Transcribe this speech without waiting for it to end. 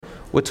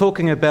We're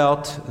talking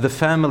about the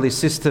family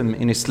system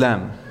in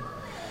Islam.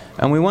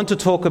 And we want to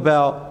talk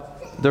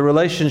about the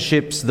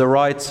relationships, the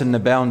rights and the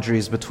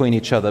boundaries between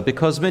each other,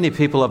 because many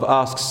people have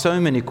asked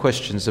so many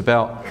questions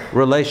about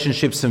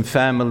relationships and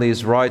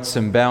families, rights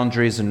and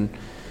boundaries. And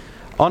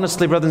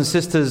honestly, brothers and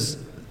sisters,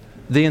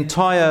 the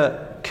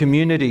entire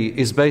community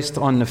is based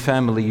on the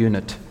family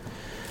unit.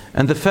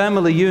 And the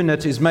family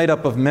unit is made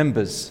up of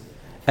members.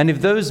 And if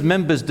those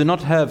members do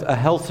not have a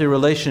healthy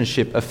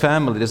relationship, a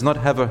family does not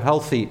have a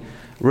healthy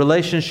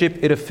relationship,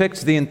 it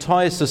affects the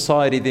entire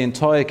society, the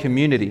entire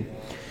community.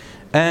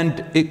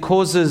 And it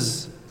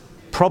causes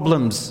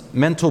problems,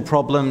 mental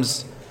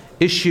problems,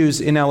 issues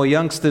in our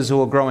youngsters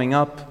who are growing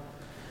up.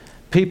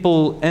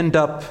 People end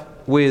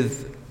up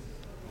with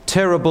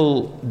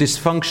terrible,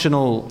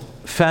 dysfunctional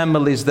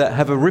families that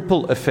have a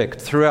ripple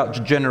effect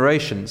throughout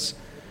generations.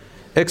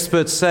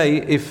 Experts say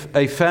if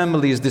a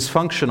family is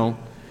dysfunctional,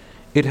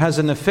 it has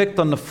an effect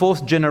on the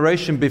fourth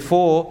generation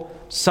before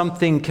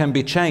something can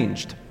be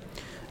changed.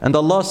 And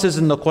Allah says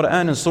in the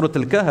Quran in Surah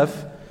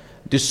Al-Kahf,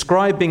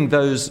 describing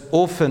those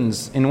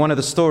orphans in one of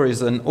the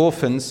stories, and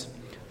orphans,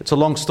 it's a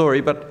long story,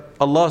 but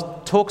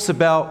Allah talks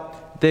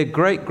about their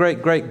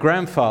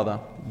great-great-great-grandfather.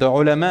 The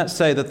ulama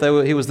say that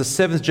he was the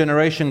seventh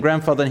generation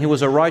grandfather and he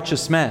was a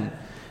righteous man.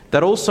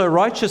 That also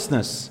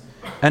righteousness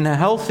and a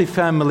healthy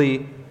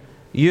family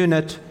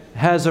unit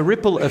has a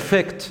ripple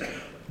effect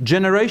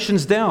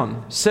generations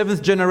down,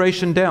 seventh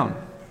generation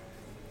down.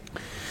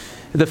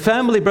 The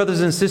family, brothers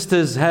and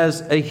sisters,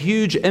 has a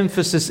huge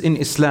emphasis in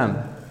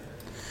Islam.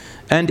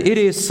 And it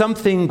is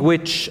something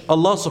which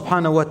Allah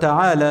subhanahu wa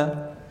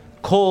ta'ala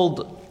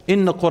called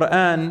in the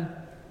Quran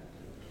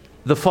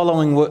the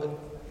following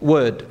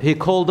word. He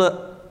called it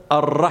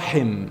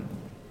Ar-Rahim.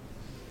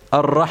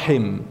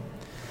 Ar-Rahim.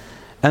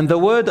 And the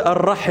word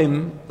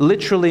Ar-Rahim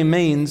literally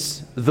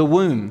means the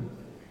womb.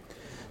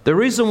 The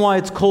reason why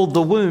it's called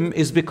the womb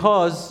is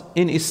because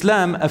in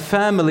Islam a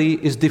family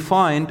is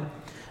defined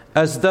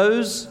as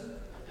those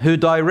who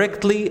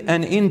directly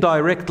and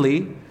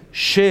indirectly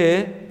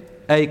share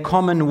a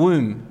common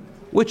womb,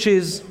 which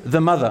is the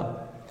mother.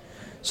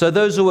 So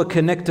those who are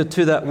connected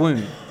to that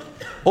womb.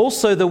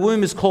 Also the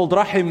womb is called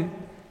Rahim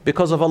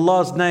because of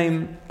Allah's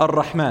name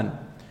Ar-Rahman.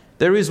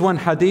 There is one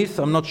hadith,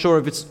 I'm not sure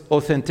of its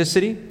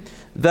authenticity,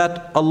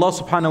 that Allah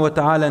subhanahu wa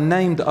ta'ala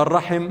named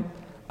Ar-Rahim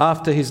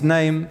after his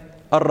name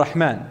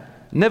Ar-Rahman.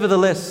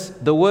 Nevertheless,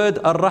 the word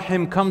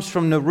Ar-Rahim comes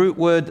from the root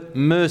word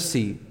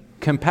mercy,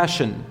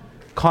 compassion,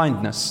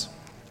 kindness.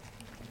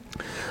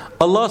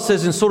 Allah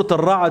says in Surah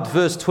Al-Ra'd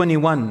verse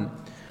 21,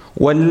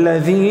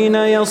 وَالَّذِينَ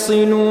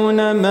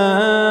يَصِلُونَ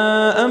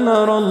مَا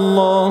أَمَرَ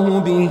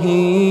اللَّهُ بِهِ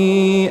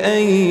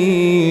أَن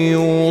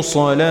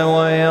يُوصَلَ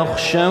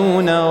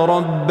وَيَخْشَوْنَ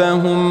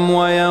رَبَّهُمْ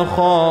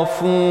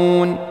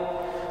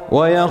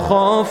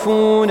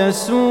وَيَخَافُونَ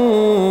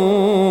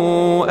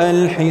سُوءَ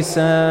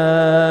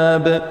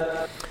الْحِسَابِ.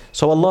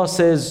 So Allah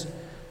says,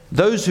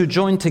 those who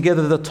join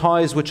together the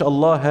ties which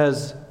Allah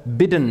has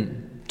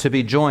bidden to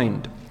be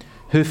joined,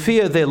 who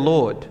fear their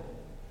Lord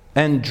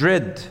and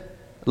dread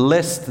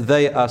lest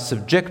they are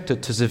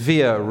subjected to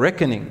severe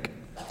reckoning,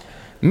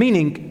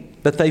 meaning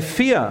that they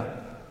fear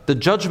the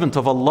judgment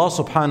of Allah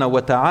subhanahu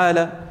wa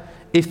ta'ala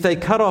if they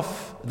cut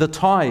off the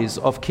ties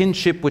of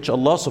kinship which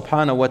Allah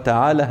subhanahu wa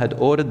ta'ala had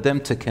ordered them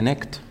to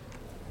connect.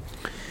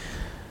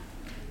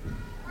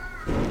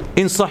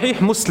 In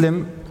Sahih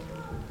Muslim,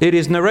 it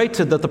is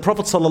narrated that the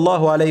Prophet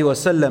sallallahu alaihi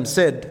wasallam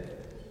said,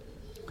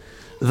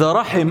 the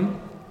rahim,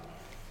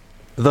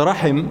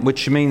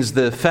 which means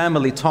the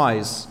family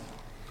ties,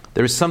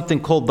 there is something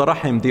called the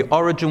rahim, the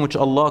origin which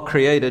Allah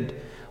created,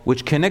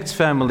 which connects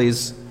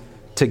families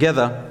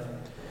together.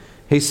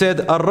 He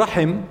said,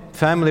 Ar-Rahim,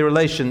 family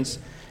relations,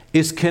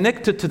 is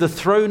connected to the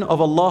throne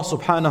of Allah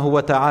subhanahu wa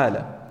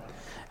ta'ala.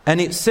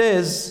 And it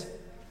says,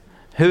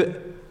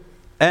 whoever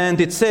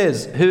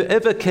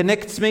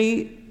connects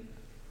me,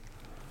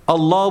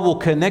 Allah will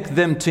connect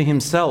them to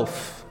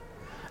Himself.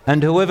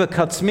 And whoever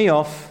cuts me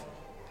off,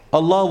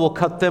 Allah will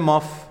cut them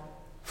off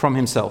from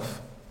Himself.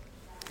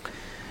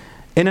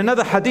 In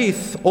another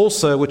hadith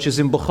also, which is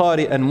in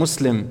Bukhari and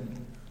Muslim,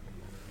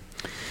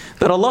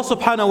 that Allah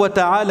subhanahu wa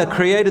ta'ala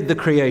created the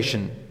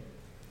creation.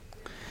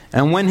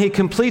 And when He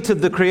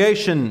completed the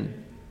creation,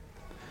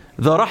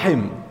 the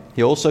Rahim,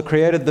 He also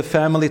created the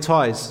family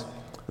ties.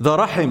 The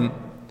Rahim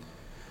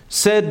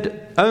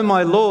said, "O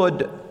my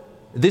Lord,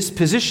 this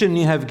position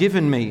you have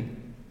given me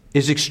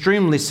is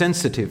extremely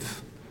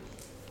sensitive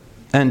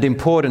and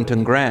important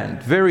and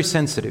grand, very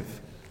sensitive.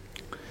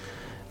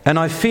 And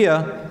I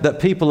fear that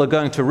people are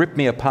going to rip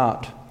me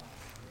apart."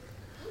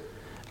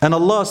 And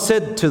Allah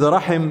said to the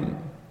Rahim,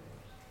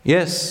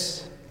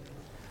 "Yes,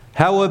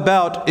 how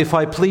about if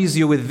I please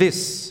you with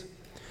this,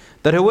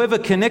 that whoever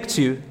connects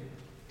you,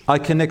 I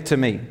connect to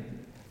me,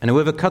 and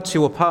whoever cuts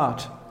you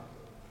apart,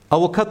 I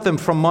will cut them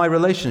from my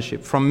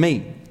relationship, from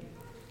me."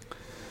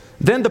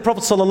 Then the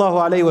Prophet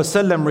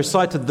ﷺ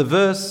recited the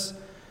verse,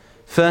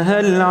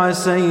 فهل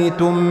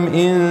عسيتم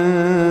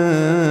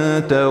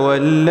إن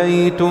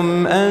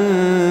توليتم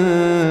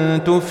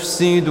أن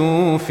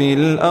تفسدوا في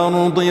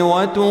الأرض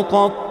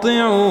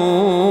وتقطعوا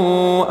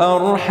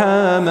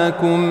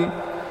أرحامكم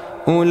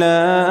أولئك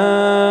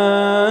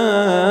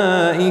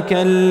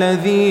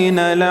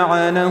الذين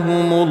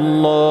لعنهم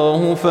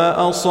الله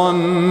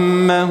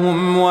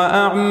فأصمهم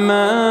وأعمى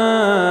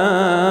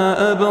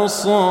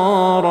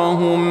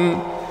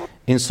أبصارهم.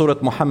 In Surah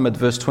Muhammad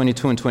verse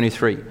 22 and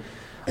 23,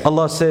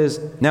 Allah says,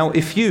 now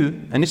if you,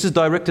 and this is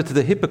directed to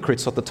the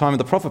hypocrites at the time of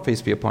the Prophet,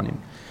 peace be upon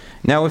him,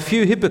 now if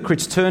you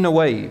hypocrites turn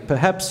away,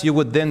 perhaps you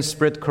would then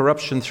spread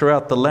corruption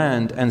throughout the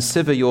land and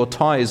sever your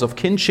ties of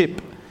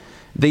kinship.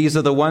 These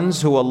are the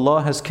ones who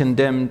Allah has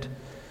condemned,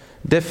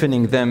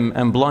 deafening them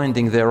and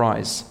blinding their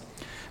eyes.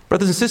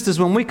 Brothers and sisters,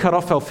 when we cut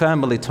off our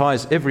family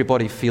ties,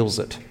 everybody feels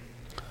it.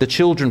 The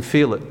children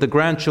feel it, the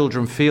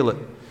grandchildren feel it,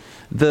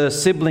 the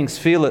siblings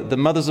feel it, the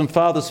mothers and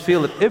fathers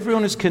feel it.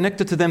 Everyone who's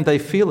connected to them, they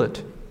feel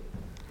it.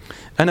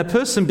 And a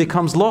person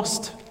becomes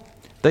lost.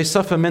 They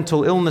suffer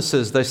mental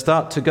illnesses. They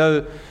start to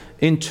go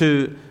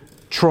into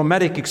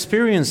traumatic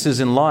experiences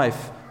in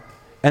life.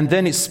 And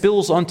then it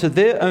spills onto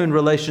their own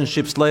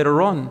relationships later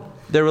on.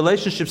 Their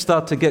relationships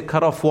start to get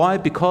cut off. Why?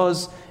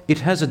 Because it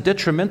has a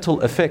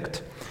detrimental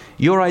effect.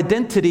 Your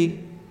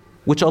identity,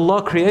 which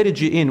Allah created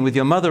you in with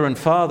your mother and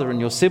father and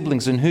your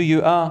siblings and who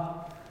you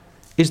are,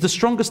 is the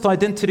strongest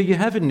identity you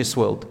have in this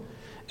world.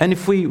 And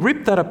if we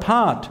rip that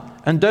apart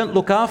and don't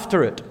look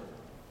after it,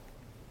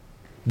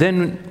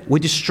 then we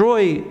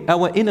destroy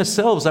our inner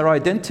selves, our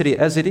identity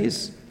as it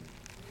is.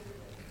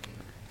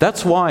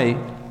 That's why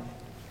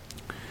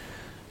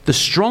the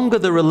stronger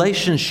the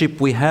relationship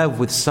we have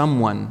with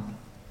someone,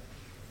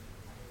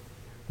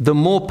 the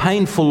more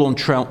painful and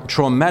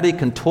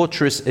traumatic and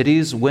torturous it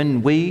is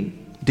when we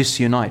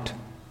disunite.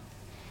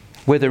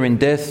 Whether in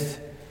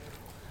death,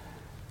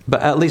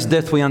 but at least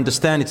death we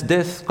understand it's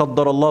death, قَدَّرَ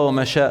اللَّهُ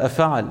مَا شَاءَ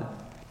فَعَلَ.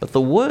 But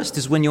the worst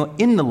is when you're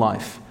in the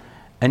life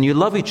and you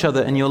love each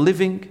other and you're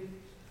living,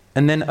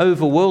 and then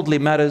over worldly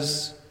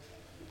matters,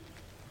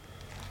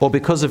 or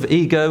because of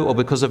ego, or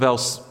because of our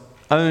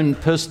own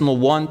personal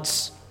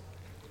wants,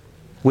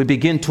 we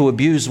begin to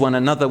abuse one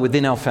another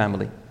within our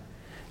family.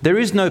 There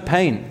is no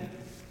pain.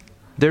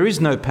 There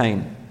is no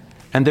pain.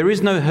 And there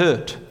is no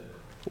hurt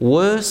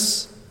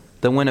worse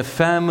than when a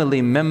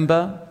family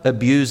member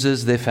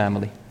abuses their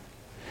family.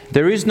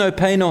 There is no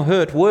pain or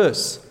hurt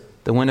worse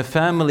than when a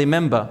family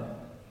member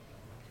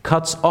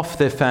cuts off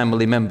their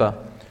family member,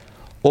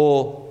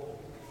 or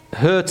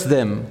hurts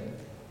them,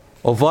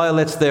 or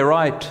violates their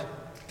right,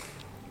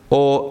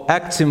 or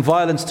acts in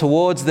violence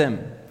towards them,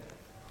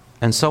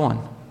 and so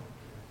on.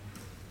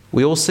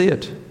 We all see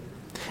it.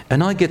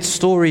 And I get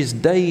stories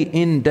day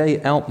in, day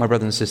out, my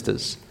brothers and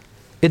sisters.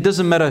 It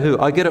doesn't matter who.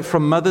 I get it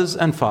from mothers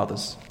and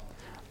fathers.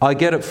 I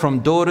get it from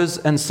daughters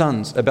and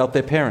sons about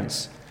their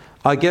parents.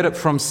 I get it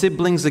from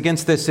siblings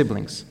against their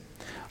siblings.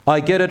 I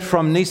get it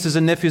from nieces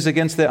and nephews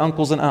against their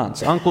uncles and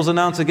aunts. Uncles and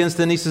aunts against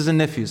their nieces and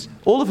nephews.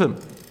 All of them.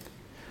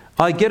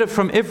 I get it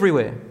from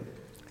everywhere.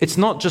 It's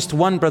not just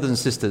one, brothers and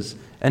sisters.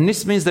 And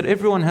this means that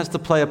everyone has to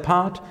play a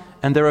part,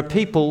 and there are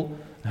people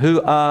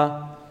who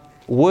are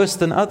worse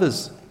than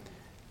others.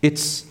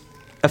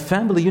 A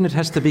family unit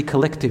has to be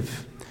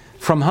collective.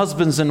 From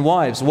husbands and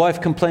wives.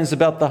 Wife complains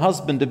about the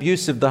husband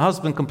abusive. The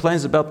husband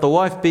complains about the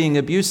wife being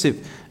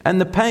abusive.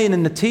 And the pain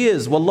and the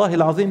tears, wallahi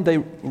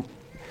al-azim,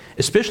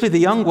 especially the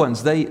young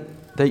ones, they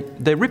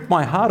rip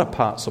my heart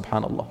apart,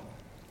 subhanallah.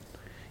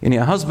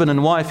 A husband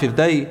and wife, if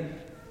they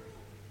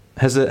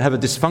have a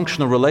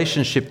dysfunctional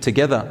relationship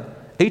together,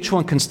 each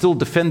one can still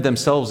defend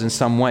themselves in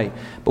some way.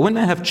 But when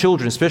they have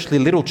children, especially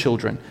little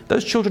children,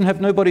 those children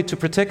have nobody to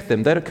protect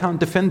them. They can't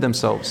defend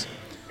themselves.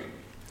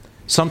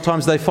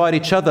 Sometimes they fight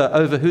each other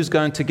over who's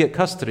going to get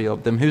custody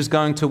of them, who's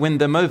going to win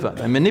them over.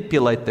 They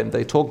manipulate them.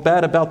 They talk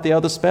bad about the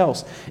other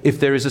spouse if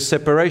there is a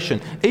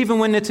separation. Even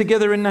when they're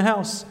together in the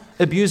house,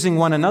 abusing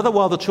one another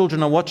while the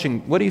children are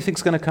watching. What do you think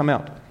is going to come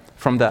out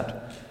from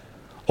that?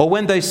 Or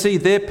when they see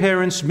their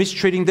parents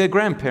mistreating their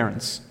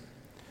grandparents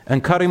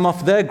and cutting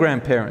off their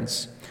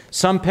grandparents.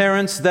 Some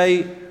parents,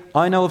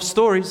 I know of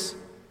stories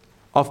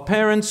of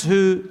parents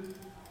who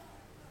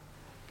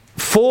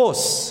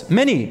force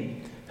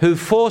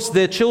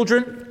their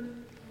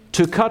children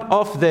to cut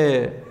off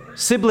their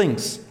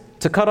siblings,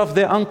 to cut off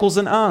their uncles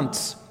and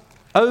aunts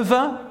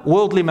over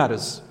worldly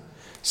matters.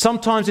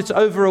 Sometimes it's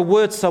over a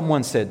word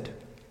someone said.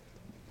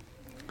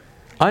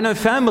 I know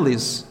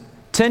families,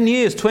 10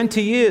 years,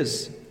 20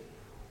 years,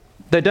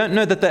 they don't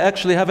know that they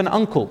actually have an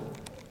uncle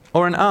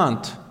or an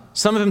aunt.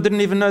 Some of them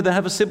didn't even know they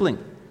have a sibling.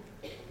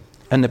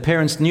 And the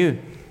parents knew.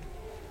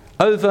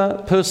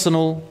 Over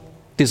personal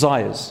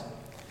desires.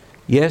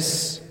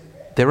 Yes,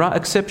 there are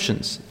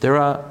exceptions. There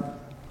are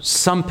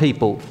some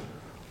people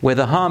where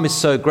the harm is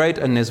so great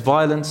and there's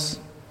violence,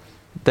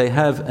 they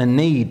have a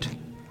need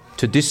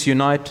to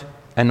disunite,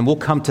 and we'll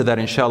come to that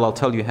inshallah. I'll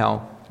tell you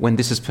how, when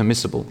this is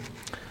permissible.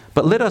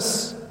 But let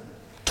us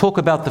talk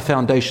about the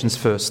foundations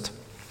first.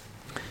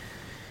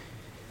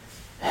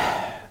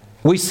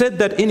 We said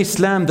that in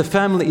Islam, the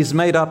family is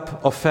made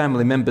up of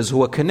family members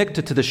who are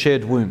connected to the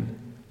shared womb.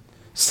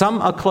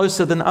 Some are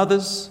closer than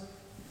others,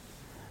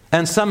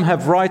 and some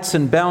have rights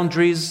and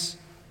boundaries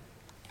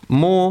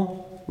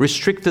more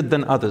restricted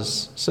than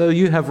others. So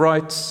you have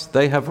rights,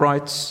 they have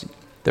rights.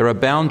 There are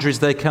boundaries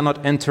they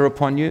cannot enter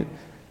upon you.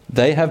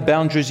 They have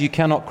boundaries you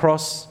cannot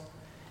cross.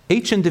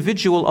 Each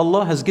individual,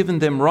 Allah has given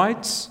them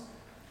rights,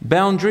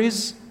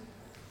 boundaries,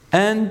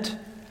 and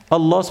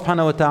Allah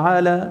subhanahu wa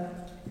ta'ala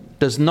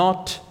does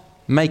not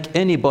make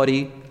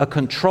anybody a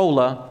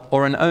controller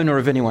or an owner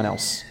of anyone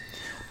else.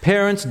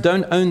 Parents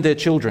don't own their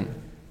children.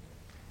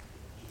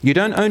 You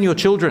don't own your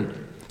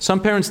children. Some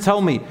parents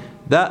tell me,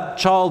 that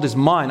child is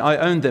mine, I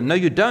own them. No,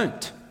 you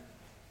don't.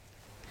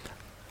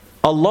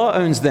 Allah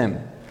owns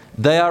them.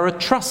 They are a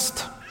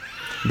trust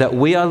that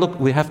we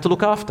have to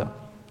look after.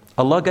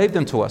 Allah gave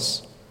them to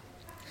us.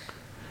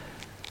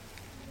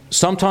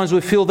 Sometimes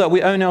we feel that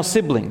we own our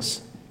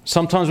siblings.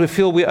 Sometimes we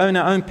feel we own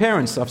our own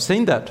parents. I've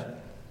seen that.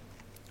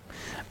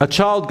 A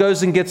child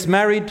goes and gets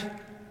married.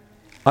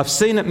 I've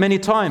seen it many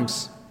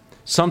times.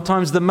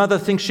 Sometimes the mother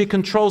thinks she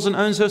controls and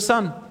owns her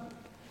son.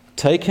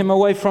 Take him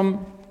away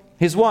from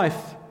his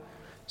wife.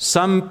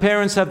 Some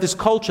parents have this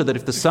culture that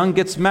if the son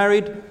gets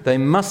married, they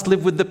must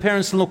live with the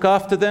parents and look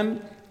after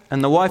them,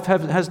 and the wife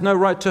has no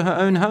right to her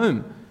own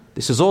home.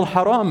 This is all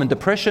haram and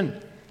depression.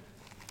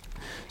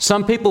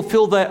 Some people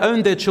feel they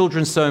own their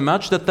children so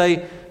much that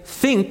they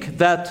think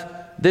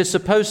that they're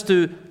supposed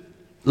to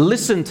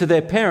listen to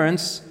their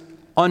parents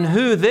on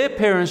who their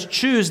parents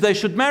choose they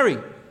should marry.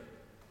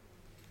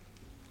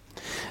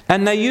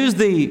 And they use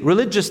the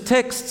religious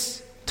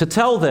texts to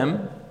tell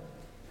them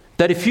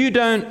that if you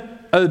don't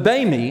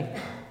obey me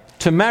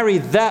to marry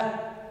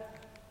that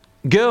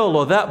girl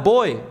or that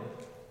boy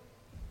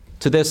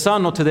to their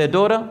son or to their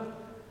daughter,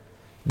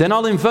 then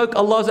I'll invoke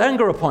Allah's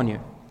anger upon you.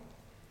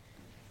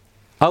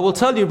 I will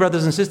tell you,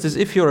 brothers and sisters,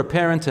 if you're a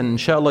parent and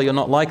inshallah you're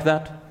not like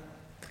that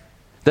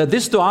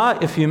this dua,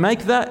 if you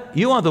make that,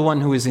 you are the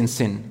one who is in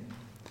sin.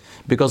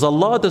 Because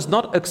Allah does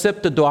not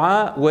accept a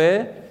dua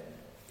where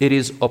it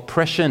is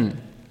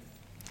oppression.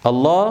 Rasul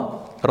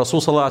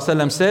sallallahu alaihi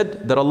wasallam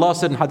said that Allah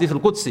said in Hadith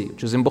al-Qudsi,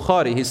 which is in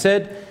Bukhari, He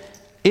said,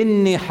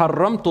 إني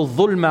حرمت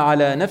الظلم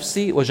على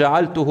نفسي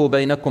وجعلته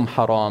بينكم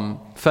حرام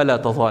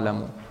فلا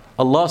تظالموا.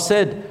 Allah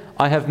said,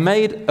 I have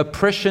made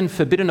oppression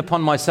forbidden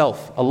upon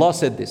myself. Allah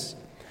said this.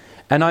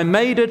 And I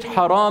made it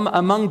haram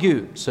among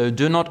you, so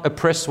do not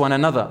oppress one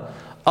another.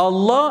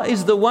 Allah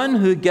is the one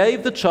who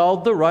gave the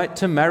child the right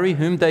to marry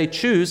whom they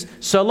choose,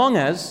 so long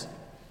as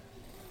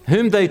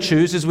whom they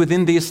choose is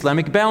within the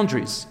Islamic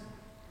boundaries.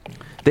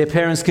 Their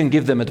parents can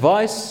give them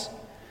advice.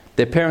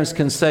 Their parents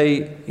can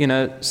say,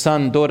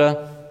 son,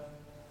 daughter,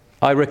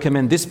 I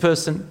recommend this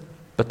person.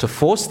 But to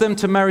force them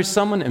to marry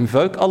someone,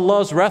 invoke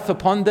Allah's wrath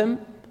upon them,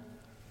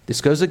 this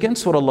goes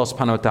against what Allah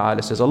subhanahu wa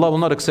ta'ala says. Allah will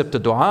not accept a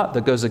dua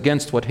that goes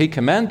against what He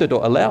commanded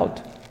or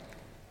allowed.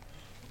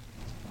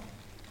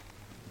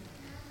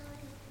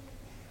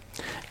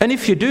 And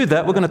if you do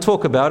that, we're going to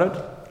talk about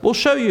it. We'll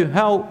show you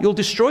how you'll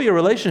destroy your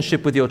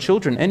relationship with your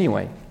children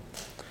anyway.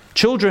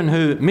 Children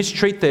who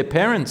mistreat their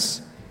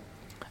parents,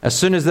 as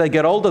soon as they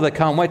get older, they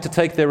can't wait to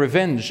take their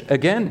revenge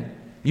again.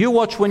 You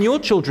watch when your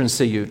children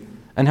see you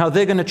and how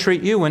they're going to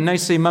treat you when they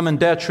see mum and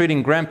dad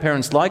treating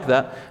grandparents like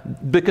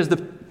that. Because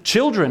the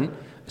children,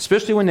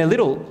 especially when they're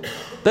little,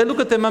 they look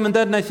at their mum and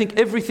dad and they think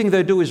everything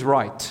they do is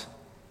right.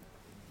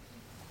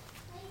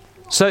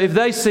 So if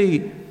they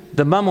see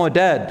the mum or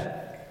dad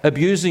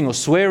abusing or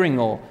swearing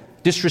or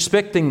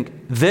disrespecting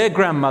their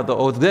grandmother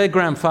or their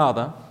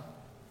grandfather,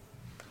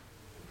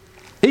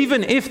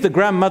 even if the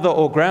grandmother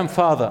or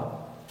grandfather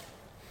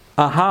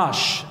are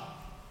harsh,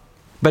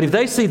 but if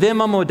they see their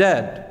mum or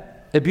dad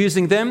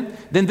abusing them,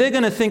 then they're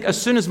going to think,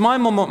 as soon as my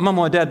mum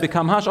or dad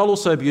become harsh, I'll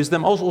also abuse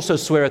them, I'll also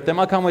swear at them,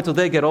 I can't wait till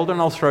they get older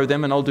and I'll throw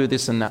them and I'll do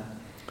this and that.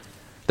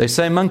 They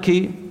say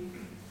monkey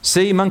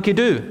see, monkey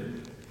do.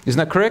 Isn't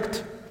that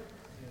correct?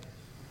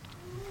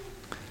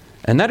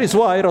 And that is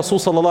why Rasul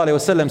sallallahu alayhi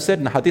wa sallam said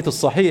in Hadith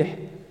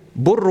al-Sahih,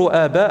 Burru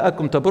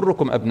aba'akum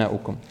taburrukum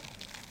abna'ukum.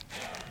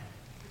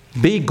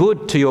 Be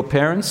good to your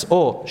parents,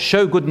 or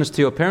show goodness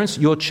to your parents,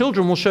 your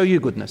children will show you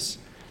goodness.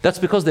 That's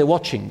because they're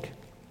watching.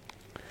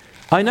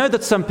 I know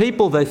that some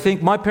people, they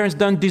think my parents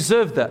don't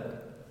deserve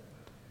that.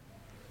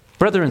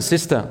 Brother and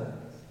sister,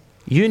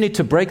 you need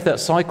to break that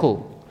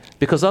cycle,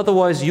 because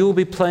otherwise you'll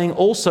be playing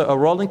also a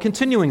role in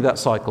continuing that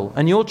cycle.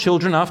 And your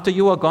children, after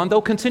you are gone,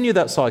 they'll continue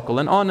that cycle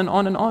and on and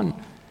on and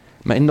on.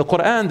 In the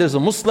Quran, there's a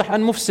muslih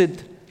and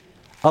mufsid.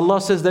 Allah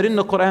says that in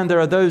the Quran there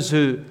are those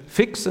who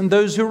fix and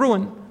those who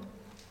ruin.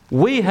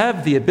 We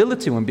have the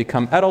ability when we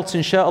become adults,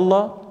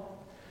 inshaAllah,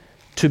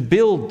 to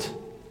build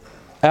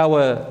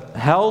our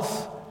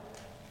health,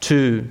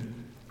 to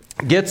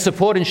get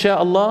support,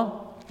 inshaAllah,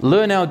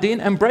 learn our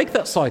deen and break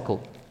that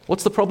cycle.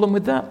 What's the problem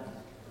with that?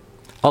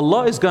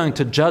 Allah is going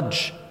to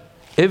judge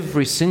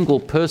every single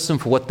person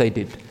for what they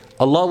did.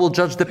 Allah will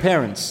judge the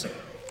parents.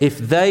 If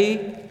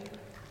they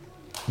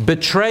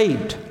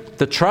betrayed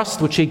the trust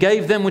which He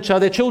gave them, which are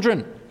their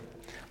children,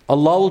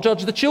 Allah will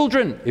judge the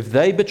children if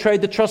they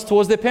betrayed the trust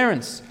towards their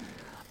parents.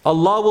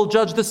 Allah will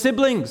judge the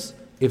siblings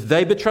if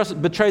they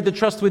betrayed the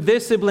trust with their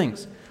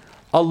siblings.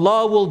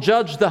 Allah will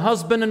judge the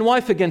husband and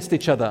wife against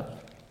each other.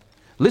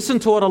 Listen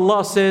to what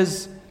Allah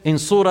says in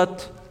Surah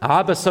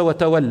Abasa wa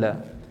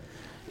Tawalla.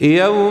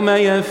 يَوْمَ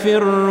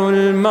يَفِرُّ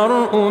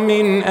الْمَرْءُ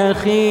مِنْ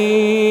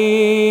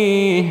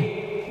أَخِيهِ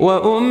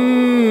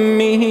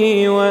وَأُمِّهِ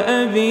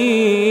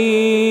وَأَبِيهِ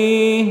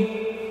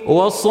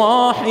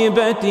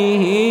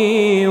وَصَاحِبَتِهِ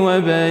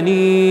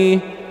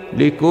وَبَنِيهِ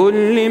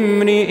لِكُلِّ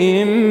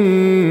امْرِئٍ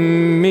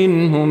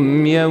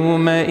مِّنْهُمْ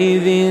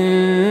يَوْمَئِذٍ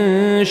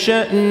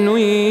شَأْنٌ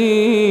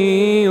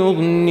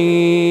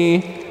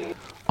يُغْنِيهِ.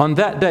 On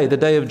that day, the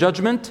day of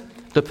judgment,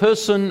 the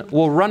person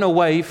will run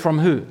away from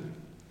who?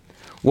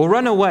 Will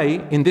run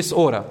away in this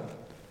order.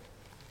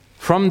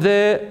 From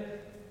their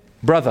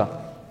brother,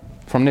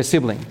 from their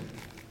sibling.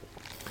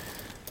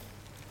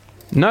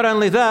 Not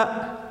only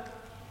that,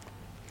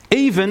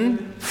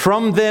 even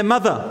from their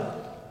mother,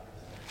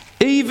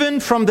 even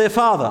from their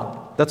father.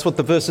 That's what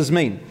the verses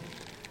mean.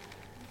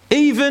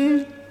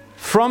 Even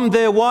from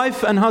their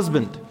wife and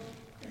husband,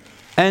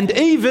 and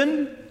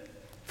even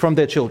from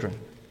their children.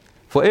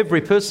 For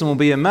every person will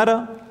be a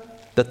matter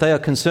that they are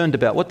concerned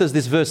about. What does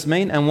this verse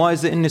mean, and why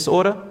is it in this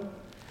order?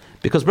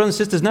 Because, brothers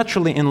and sisters,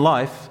 naturally in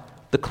life,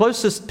 the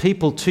closest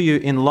people to you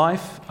in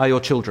life are your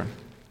children.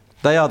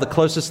 They are the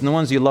closest and the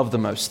ones you love the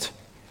most.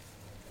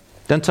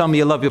 Don't tell me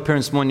you love your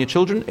parents more than your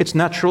children. It's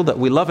natural that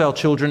we love our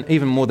children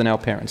even more than our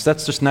parents.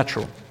 That's just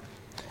natural.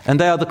 And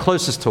they are the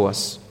closest to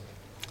us.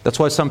 That's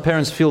why some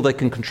parents feel they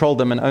can control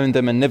them and own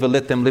them and never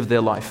let them live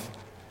their life.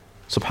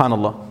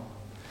 Subhanallah.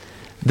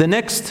 The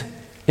next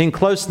in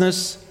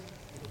closeness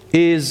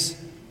is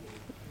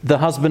the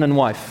husband and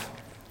wife.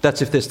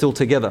 That's if they're still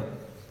together.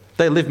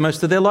 They live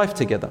most of their life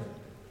together.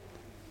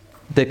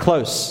 They're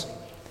close.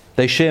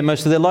 They share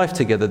most of their life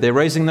together. They're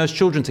raising those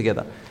children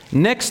together.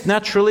 Next,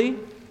 naturally,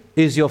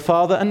 is your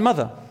father and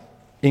mother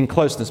in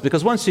closeness.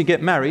 Because once you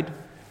get married,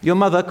 your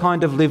mother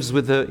kind of lives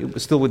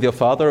still with your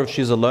father, if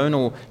she's alone,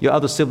 or your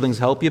other siblings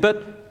help you.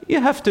 But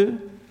you have to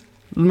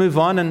move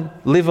on and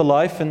live a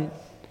life and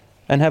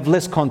have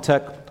less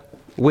contact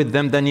with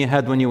them than you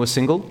had when you were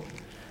single.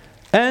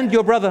 And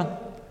your brother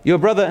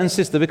and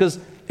sister, because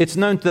it's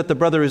known that the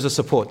brother is a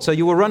support. So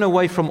you will run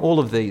away from all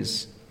of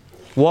these.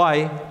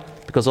 Why?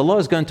 Because Allah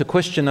is going to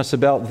question us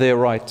about their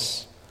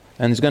rights,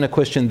 and He's going to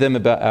question them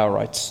about our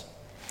rights.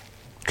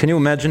 Can you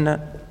imagine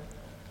that?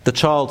 The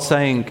child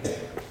saying,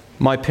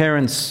 my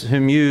parents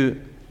whom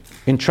you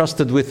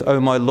entrusted with,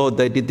 oh my Lord,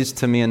 they did this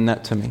to me and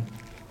that to me.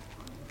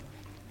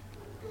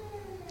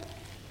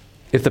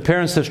 If the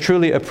parents have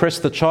truly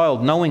oppressed the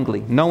child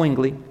knowingly,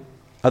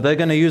 are they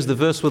going to use the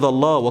verse with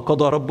Allah,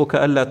 وَقَضَى رَبُّكَ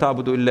أَلَّا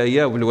تَعْبُدُوا إِلَّا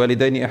إِيَّاهُ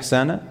وَالْوَالِدَيْنِ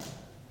إِحْسَانًا?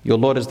 Your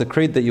Lord has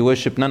decreed that you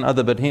worship none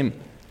other but Him,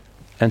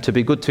 and to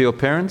be good to your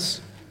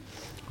parents?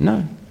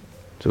 No.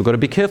 So we've got to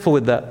be careful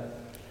with that.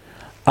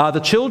 Are the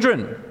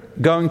children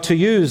going to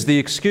use the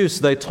excuse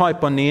they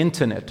type on the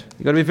internet?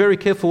 You've got to be very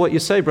careful what you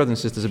say, brothers and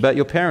sisters, about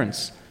your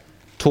parents.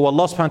 To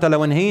Allah subhanahu wa ta'ala,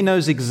 when He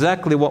knows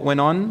exactly what went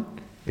on,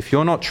 if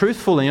you're not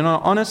truthful and you're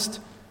not honest,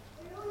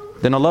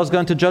 then Allah is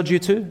going to judge you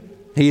too.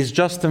 He is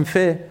just and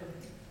fair.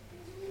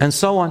 And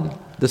so on.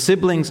 The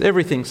siblings,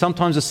 everything.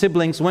 Sometimes the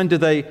siblings, when do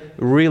they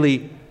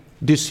really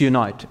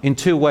disunite? In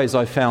two ways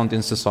I found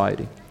in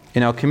society.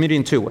 In our community,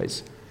 in two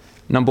ways.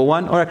 Number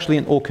one, or actually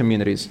in all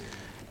communities.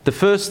 The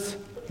first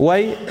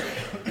way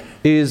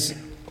is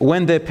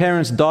when their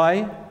parents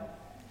die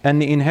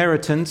and the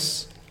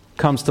inheritance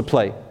comes to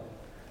play.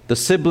 The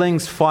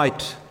siblings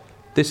fight.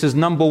 This is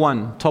number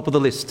one, top of the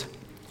list.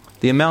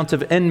 The amount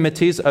of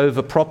enmities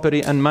over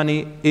property and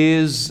money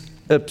is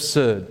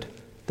absurd.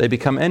 They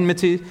become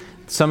enmity.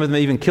 Some of them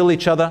even kill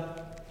each other.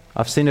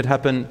 I've seen it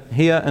happen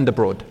here and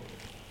abroad.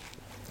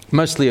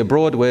 Mostly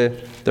abroad, where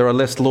there are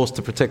less laws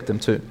to protect them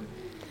too.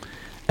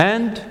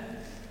 And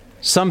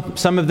some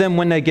of them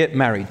when they get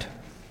married.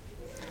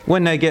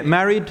 When they get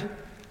married,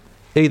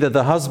 either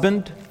the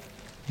husband,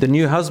 the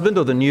new husband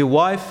or the new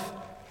wife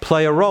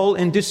play a role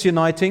in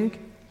disuniting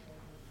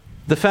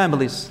the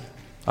families.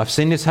 I've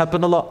seen this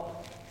happen a lot.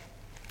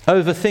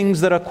 Over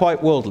things that are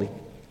quite worldly.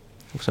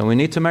 So we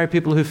need to marry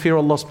people who fear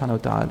Allah subhanahu wa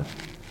ta'ala.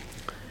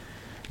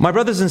 My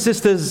brothers and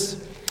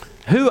sisters,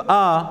 who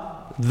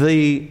are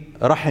the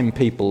Rahim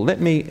people?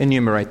 Let me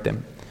enumerate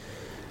them.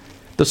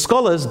 The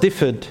scholars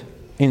differed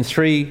in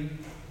three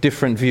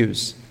different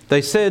views.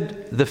 They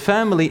said the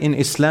family in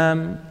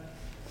Islam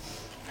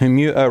whom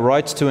you owe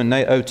rights to and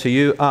they owe to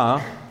you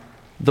are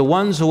the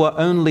ones who are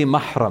only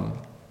mahram.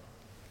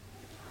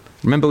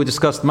 Remember we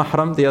discussed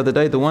mahram the other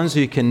day, the ones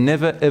who you can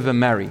never ever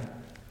marry.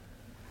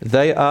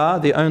 They are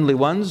the only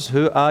ones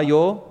who are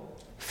your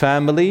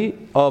family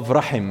of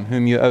Rahim,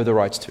 whom you owe the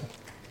rights to.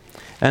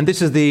 And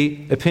this is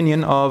the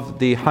opinion of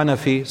the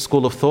Hanafi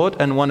school of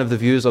thought and one of the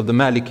views of the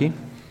Maliki.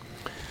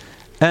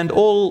 And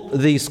all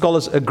the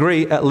scholars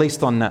agree at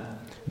least on that.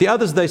 The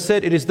others, they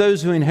said, it is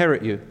those who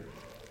inherit you.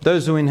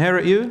 Those who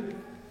inherit you,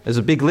 there's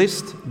a big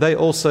list, they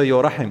also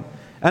your Rahim.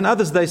 And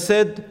others, they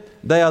said,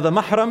 they are the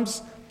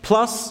Mahrams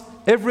plus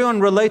everyone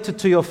related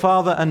to your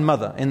father and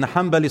mother. In the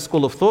Hanbali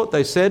school of thought,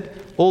 they said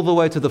all the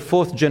way to the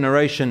 4th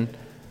generation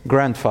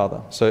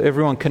grandfather. So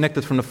everyone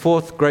connected from the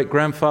 4th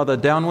great-grandfather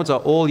downwards are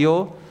all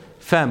your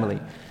family.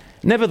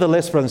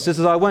 Nevertheless, brothers and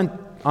sisters,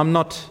 I'm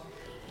not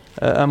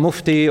a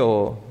mufti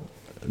or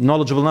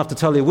knowledgeable enough to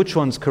tell you which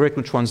one's correct,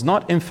 which one's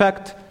not. In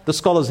fact, the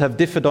scholars have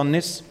differed on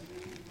this.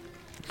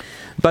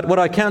 But what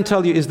I can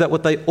tell you is that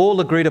what they all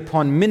agreed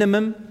upon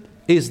minimum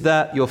is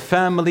that your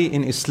family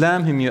in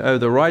Islam, whom you owe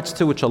the rights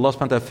to, which Allah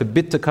subhanahu wa ta'ala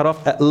forbid to cut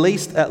off, at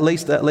least,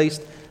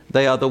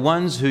 they are the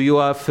ones who you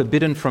are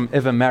forbidden from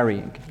ever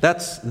marrying.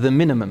 That's the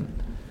minimum.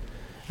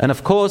 And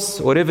of course,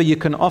 whatever you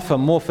can offer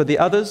more for the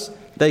others,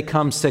 they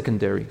come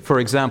secondary. For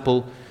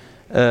example,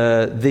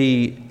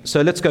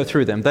 so let's go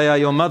through them. They are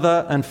your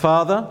mother and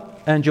father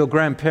and your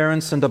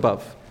grandparents and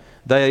above.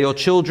 They are your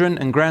children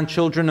and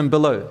grandchildren and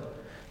below.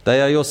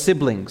 They are your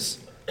siblings.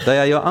 They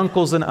are your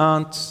uncles and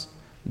aunts.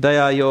 They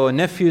are your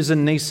nephews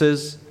and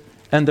nieces.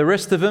 And the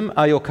rest of them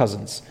are your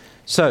cousins.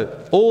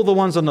 So, all the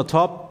ones on the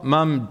top,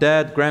 mum,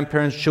 dad,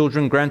 grandparents,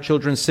 children,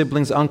 grandchildren,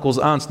 siblings, uncles,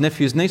 aunts,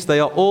 nephews, niece, they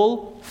are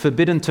all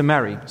forbidden to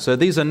marry. So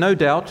these are no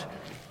doubt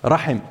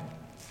rahim.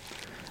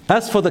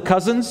 As for the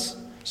cousins,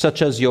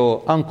 such as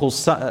your uncle's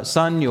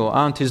son, your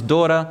auntie's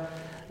daughter,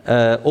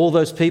 all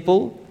those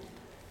people,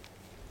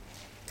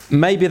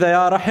 maybe they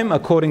are rahim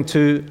according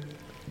to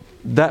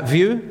that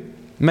view,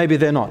 maybe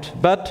they're not.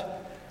 But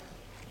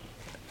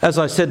as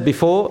I said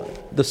before,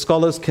 some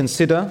scholars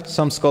consider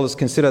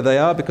they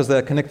are because they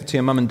are connected to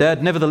your mum and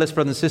dad. Nevertheless,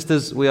 brothers and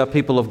sisters, we are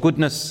people of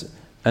goodness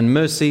and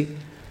mercy,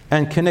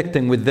 and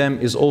connecting with them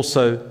is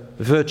also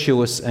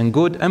virtuous and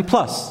good. And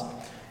plus,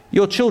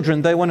 your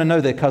children, they want to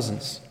know their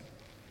cousins.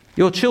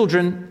 Your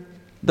children,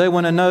 they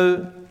want to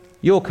know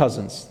your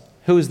cousins.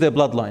 Who is their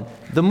bloodline?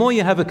 The more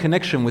you have a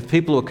connection with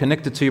people who are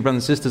connected to you,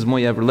 brothers and sisters, the more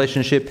you have a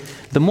relationship,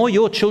 the more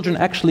your children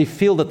actually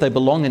feel that they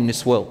belong in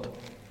this world.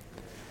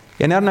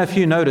 And I don't know if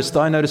you noticed,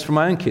 I noticed from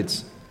my own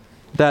kids,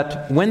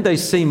 that when they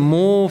see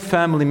more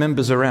family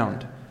members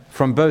around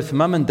from both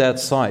mum and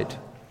dad's side,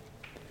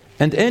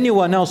 and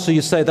anyone else who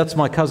you say, that's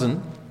my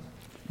cousin,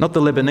 not the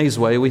Lebanese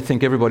way, we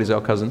think everybody's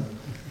our cousin.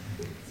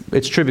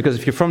 It's true, because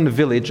if you're from the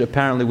village,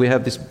 apparently we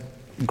have this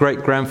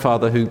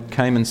great-grandfather who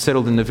came and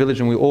settled in the village,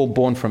 and we're all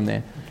born from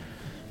there.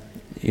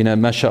 You know,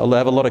 mashallah, I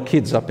have a lot of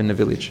kids up in the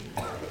village.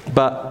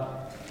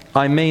 But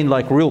I mean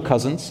like real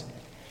cousins.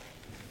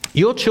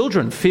 Your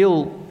children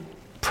feel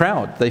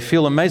proud. They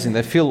feel amazing.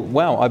 They feel,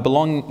 wow, I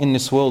belong in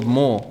this world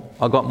more.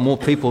 I got more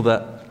people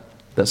that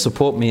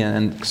support me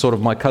and sort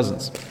of my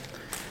cousins.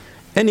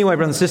 Anyway,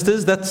 brothers and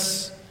sisters,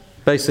 that's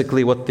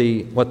basically what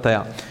they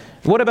are.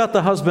 What about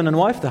the husband and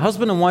wife? The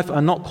husband and wife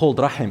are not called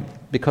rahim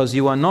because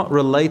you are not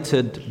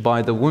related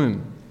by the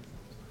womb.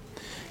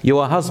 You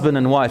are husband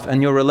and wife,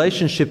 and your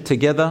relationship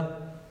together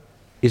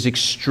is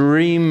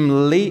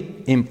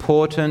extremely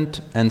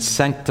important and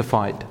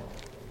sanctified.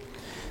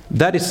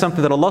 That is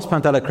something that Allah subhanahu wa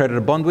ta'ala created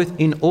a bond with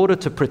in order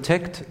to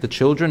protect the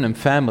children and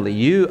family.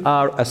 You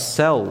are a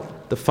cell.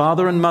 The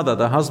father and mother,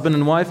 the husband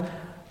and wife,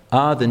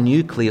 are the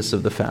nucleus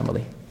of the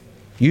family.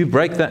 You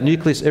break that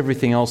nucleus,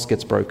 everything else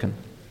gets broken.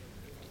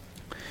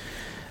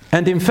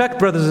 And in fact,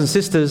 brothers and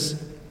sisters,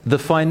 the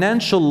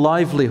financial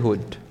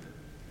livelihood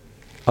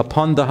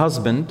upon the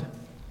husband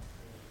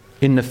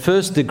in the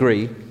first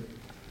degree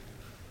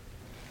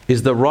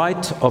is the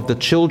right of the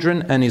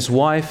children and his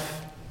wife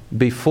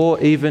before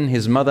even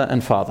his mother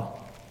and father.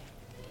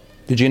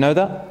 Did you know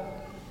that?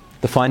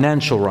 The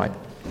financial right.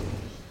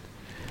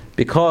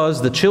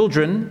 Because the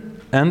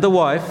children and the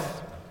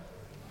wife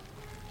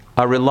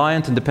are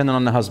reliant and dependent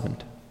on the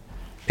husband.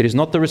 It is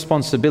not the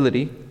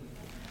responsibility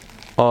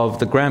of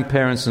the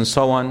grandparents and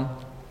so on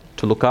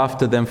to look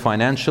after them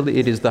financially.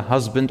 It is the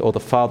husband or the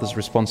father's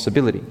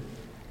responsibility.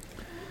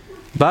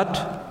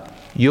 But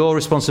your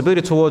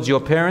responsibility towards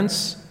your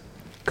parents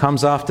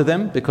comes after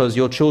them, because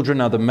your children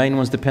are the main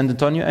ones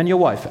dependent on you, and your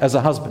wife as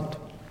a husband.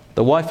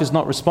 The wife is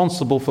not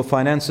responsible for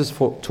finances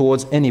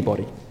towards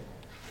anybody.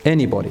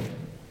 Anybody.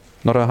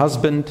 Not her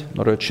husband,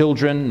 not her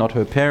children, not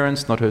her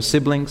parents, not her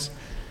siblings,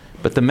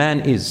 but the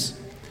man is.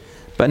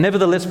 But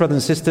nevertheless, brothers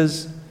and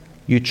sisters,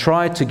 you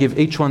try to give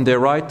each one their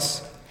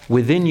rights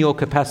within your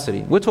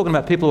capacity. We're talking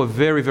about people who are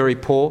very, very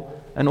poor,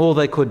 and all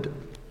they could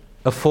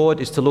afford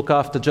is to look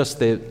after just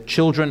their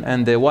children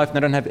and their wife. They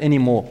don't have any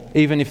more.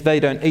 Even if they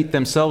don't eat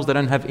themselves, they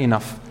don't have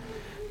enough.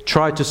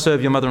 Try to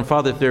serve your mother and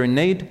father if they're in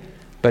need,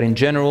 but in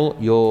general,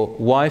 your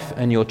wife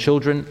and your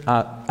children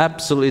are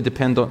absolutely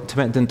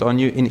dependent on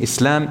you in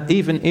Islam,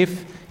 even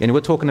if, and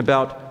we're talking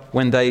about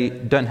when they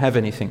don't have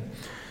anything.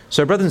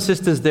 So brothers and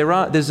sisters,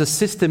 there's a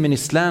system in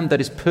Islam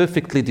that is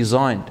perfectly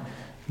designed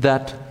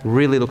that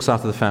really looks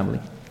after the family.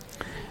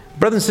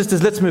 Brothers and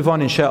sisters, let's move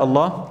on,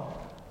 inshaAllah.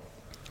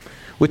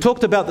 We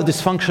talked about the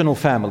dysfunctional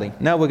family.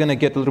 Now we're going to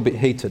get a little bit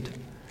heated.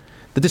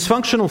 The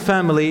dysfunctional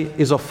family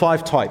is of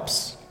 5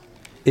 types.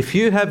 If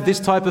you have this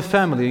type of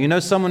family, you know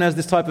someone has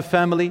this type of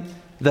family,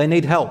 they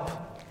need help.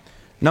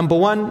 Number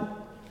 1,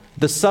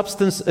 the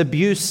substance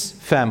abuse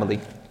family.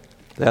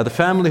 They are the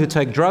family who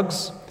take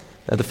drugs.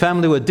 They are the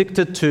family who are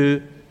addicted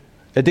to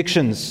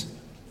addictions.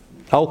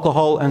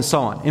 alcohol, and so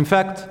on. In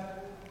fact,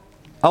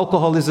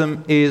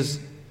 alcoholism is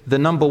the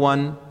number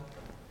one,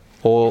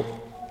 or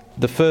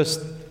the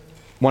first,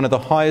 one of the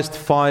highest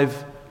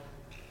 5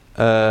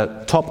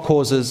 top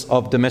causes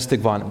of domestic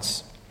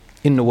violence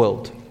in the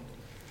world.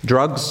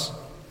 Drugs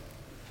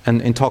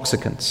and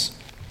intoxicants.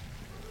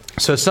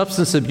 So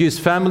substance abuse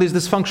family is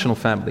dysfunctional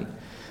family.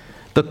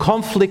 The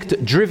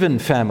conflict-driven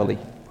family.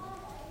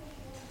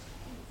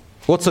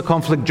 What's a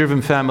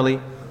conflict-driven family?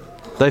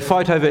 They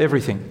fight over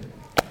everything.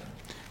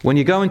 When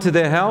you go into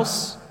their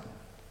house,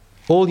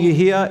 all you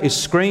hear is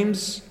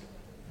screams,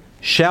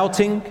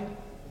 shouting,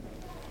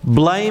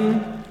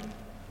 blame,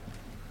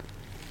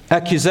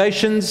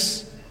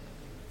 accusations.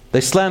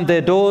 They slam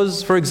their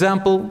doors, for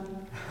example.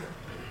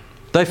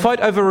 They fight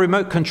over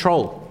remote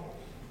control,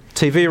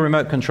 TV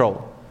remote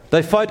control.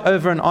 They fight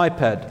over an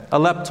iPad, a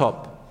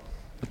laptop,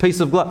 a piece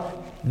of glass.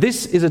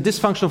 This is a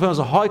dysfunctional family, it's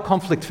a high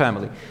conflict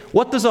family.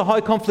 What does a high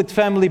conflict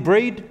family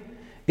breed?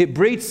 It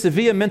breeds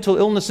severe mental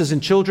illnesses in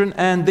children,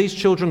 and these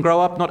children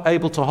grow up not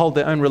able to hold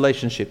their own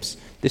relationships.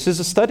 This is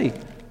a study.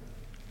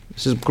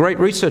 This is great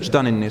research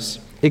done in this.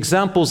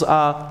 Examples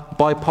are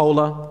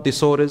bipolar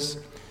disorders,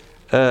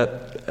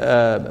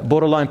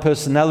 borderline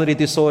personality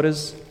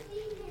disorders,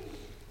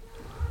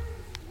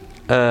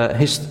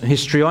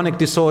 histrionic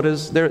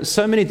disorders. There are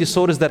so many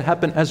disorders that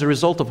happen as a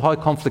result of high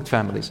conflict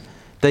families.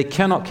 They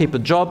cannot keep a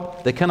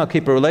job, they cannot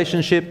keep a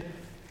relationship,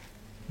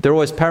 they're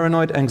always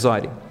paranoid,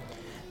 anxiety.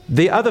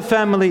 The other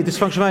family,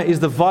 dysfunctional family, is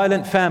the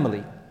violent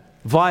family.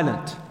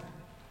 Violent.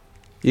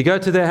 You go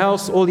to their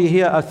house, all you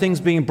hear are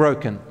things being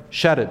broken,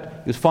 shattered.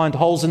 You find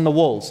holes in the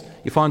walls,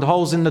 you find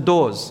holes in the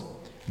doors,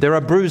 there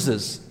are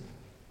bruises.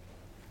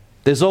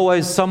 There's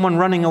always someone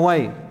running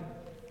away.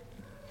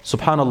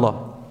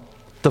 Subhanallah.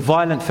 The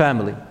violent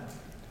family.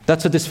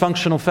 That's a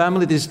dysfunctional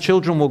family. These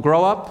children will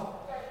grow up.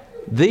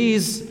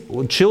 These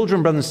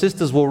children, brothers and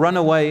sisters, will run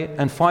away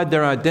and find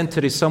their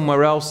identity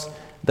somewhere else.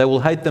 They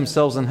will hate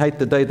themselves and hate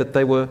the day that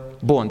they were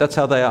born. That's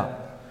how they are.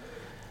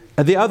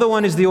 And the other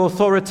one is the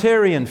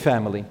authoritarian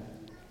family.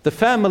 The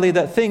family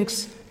that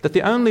thinks that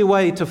the only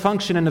way to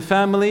function in a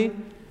family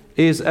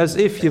is as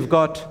if you've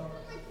got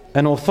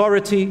an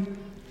authority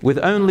with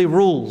only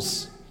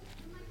rules.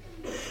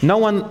 No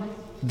one,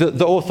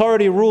 the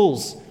authority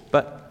rules,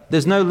 but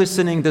there's no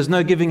listening, there's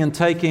no giving and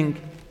taking,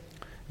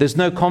 there's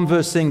no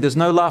conversing, there's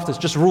no laughter, it's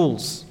just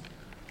rules.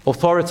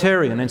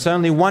 Authoritarian, it's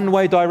only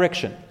one-way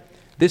direction.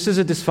 This is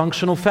a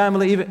dysfunctional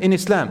family even in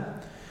Islam.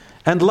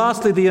 And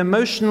lastly, the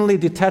emotionally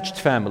detached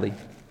family.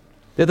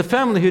 They're the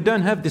family who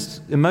don't have this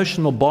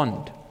emotional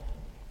bond.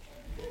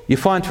 You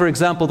find, for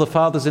example, the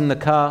father's in the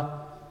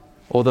car,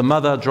 or the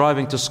mother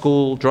driving to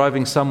school,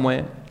 driving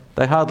somewhere.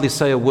 They hardly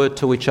say a word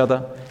to each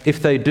other.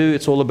 If they do,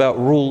 it's all about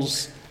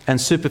rules and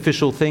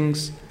superficial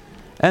things.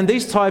 And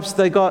these types,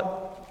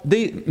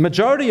 the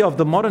majority of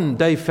the modern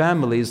day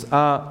families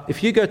are,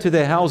 if you go to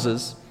their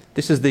houses,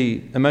 this is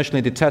the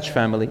emotionally detached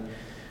family,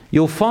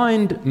 you'll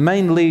find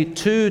mainly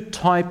 2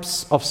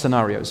 types of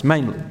scenarios,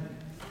 mainly.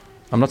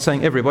 I'm not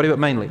saying everybody, but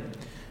mainly.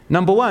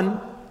 Number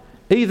one,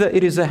 either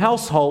it is a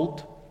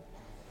household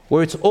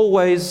where it's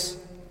always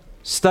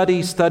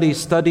study, study,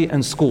 study,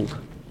 and school.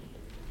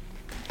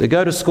 They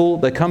go to school,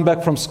 they come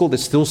back from school,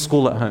 there's still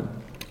school at home.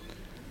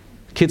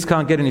 Kids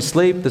can't get any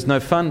sleep, there's no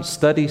fun,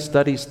 study,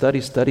 study,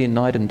 study, study,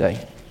 night and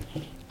day.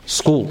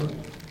 School.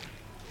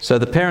 So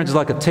the parent is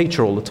like a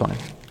teacher all the time.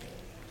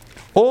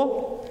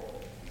 Or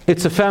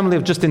it's a family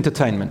of just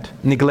entertainment,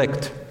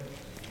 neglect.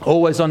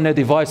 Always on their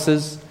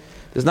devices,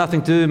 there's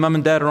nothing to do, mum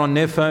and dad are on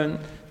their phone,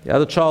 the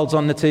other child's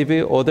on the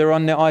TV, or they're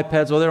on their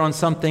iPads, or they're on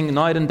something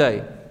night and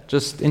day.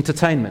 Just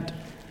entertainment.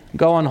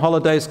 Go on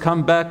holidays,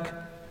 come back.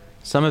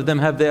 Some of them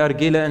have their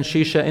argila and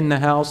shisha in the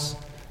house.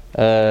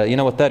 You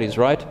know what that is,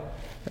 right?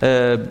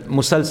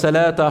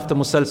 Musalsalat after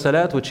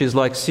musalsalat, which is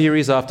like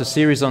series after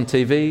series on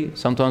TV.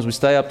 Sometimes we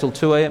stay up till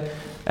 2 a.m.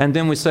 And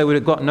then we say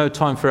we've got no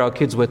time for our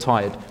kids, we're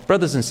tired.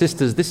 Brothers and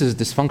sisters, this is a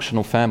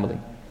dysfunctional family.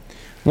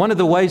 One of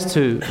the ways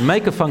to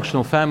make a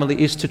functional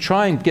family is to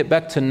try and get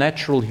back to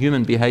natural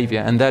human behavior,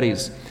 and that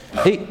is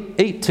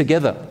eat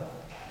together.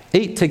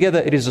 Eat together,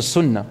 it is a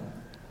sunnah.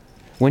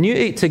 When you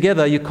eat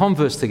together, you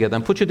converse together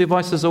and put your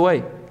devices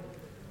away.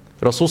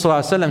 Rasul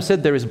Sallallahu Alaihi Wasallam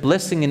said there is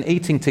blessing in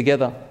eating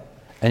together,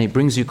 and it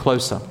brings you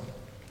closer.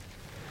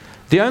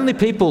 The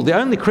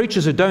only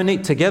creatures who don't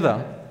eat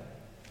together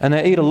and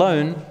they eat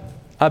alone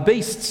are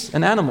beasts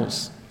and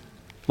animals,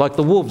 like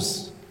the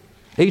wolves.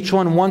 Each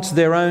one wants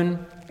their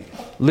own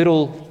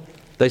little,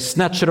 they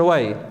snatch it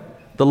away.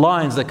 The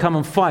lions, they come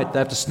and fight, they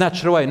have to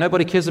snatch it away.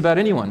 Nobody cares about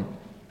anyone.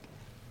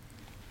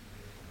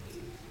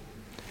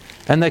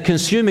 And they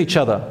consume each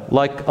other,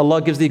 like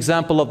Allah gives the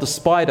example of the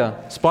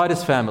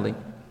spider's family.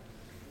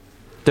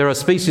 There are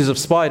species of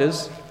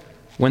spiders,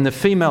 when the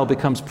female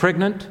becomes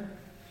pregnant,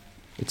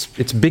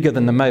 it's bigger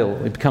than the male.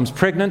 It becomes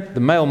pregnant, the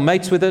male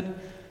mates with it,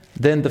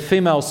 then the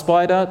female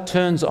spider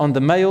turns on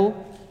the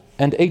male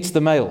and eats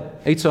the male,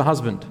 eats her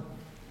husband.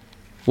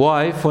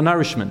 Why? For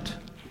nourishment.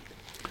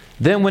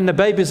 Then when the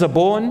babies are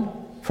born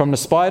from the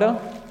spider,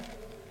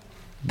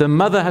 the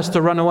mother has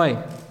to run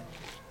away.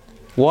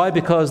 Why?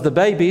 Because the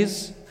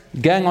babies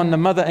gang on the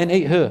mother and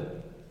eat her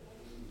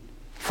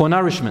for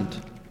nourishment.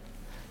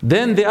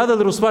 Then the other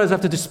little spiders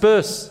have to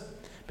disperse,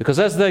 because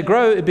as they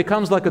grow, it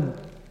becomes like a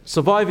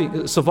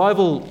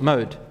survival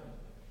mode.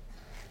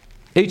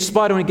 Each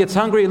spider, when it gets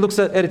hungry, it looks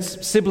at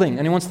its sibling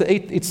and it wants to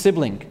eat its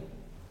sibling.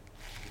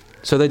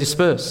 So they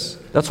disperse.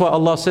 That's why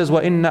Allah says,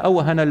 وَإِنَّ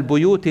أَوْهَنَ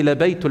الْبُيُوتِ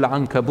لَبَيْتُ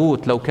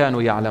الْعَنْكَبُوتِ لَوْ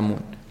كَانُوا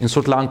يَعْلَمُونَ. In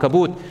Surah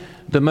Al-Ankabut,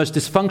 the most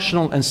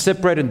dysfunctional and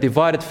separated and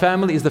divided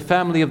family is the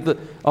family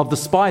of the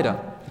spider.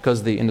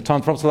 Because in the time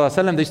of Prophet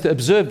ﷺ, they used to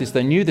observe this.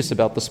 They knew this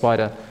about the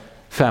spider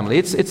family.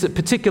 It's a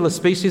particular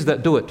species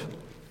that do it.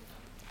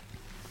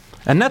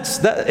 And that's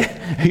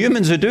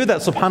humans who do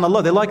that,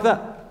 subhanAllah, they're like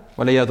that.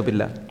 وَلَيَاذُ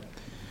بِاللَّهِ.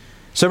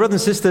 So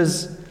brothers and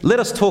sisters, let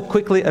us talk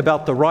quickly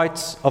about the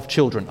rights of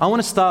children. I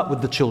want to start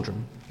with the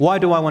children. Why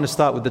do I want to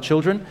start with the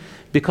children?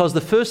 Because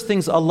the first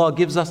things Allah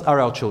gives us are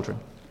our children.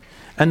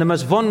 And the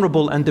most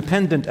vulnerable and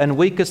dependent and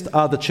weakest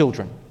are the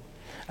children.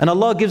 And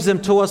Allah gives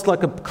them to us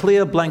like a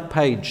clear blank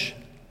page.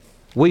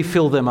 We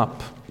fill them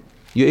up.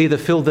 You either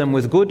fill them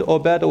with good or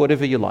bad or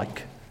whatever you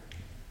like.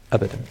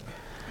 Abadan.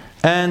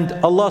 And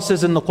Allah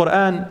says in the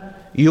Quran,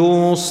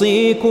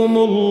 يُوصِيكُمُ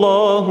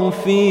اللَّهُ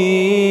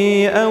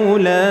فِي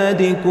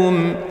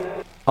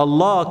أَوْلَادِكُمْ.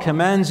 Allah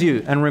commands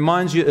you and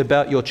reminds you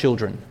about your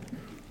children.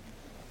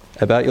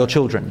 About your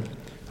children.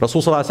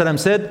 Rasul ﷺ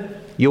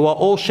said, you are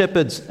all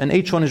shepherds and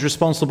each one is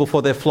responsible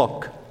for their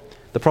flock.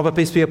 The Prophet,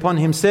 peace be upon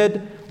him,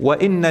 said,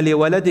 وَإِنَّ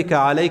لِوَلَدِكَ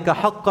عَلَيْكَ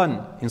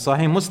حَقًّا. In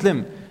Sahih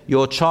Muslim,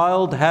 your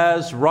child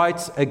has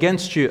rights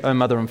against you, O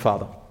mother and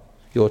father.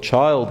 Your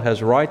child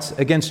has rights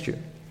against you.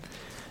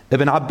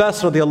 Ibn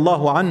Abbas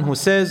radiallahu anhu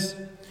says,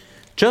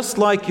 just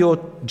like your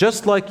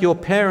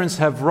parents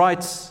have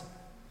rights,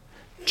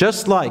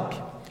 just like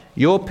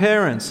your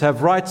parents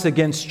have rights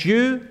against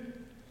you,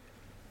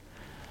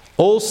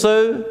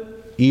 also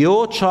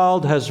your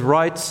child has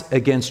rights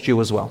against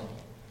you as well.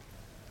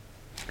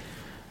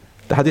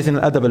 The hadith in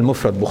Al-Adab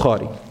al-Mufrad,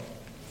 Bukhari.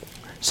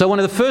 So one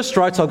of the first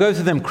rights, I'll go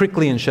through them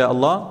quickly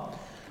inshallah.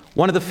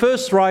 One of the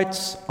first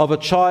rights of a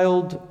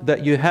child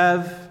that you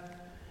have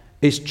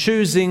is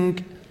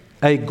choosing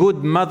a good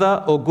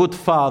mother or good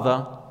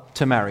father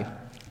to marry.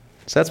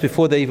 So that's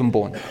before they're even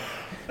born.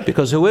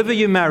 Because whoever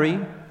you marry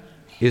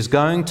is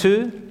going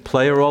to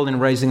play a role in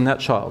raising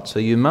that child. So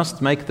you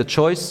must make the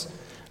choice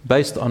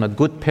based on a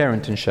good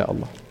parent,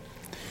 inshallah.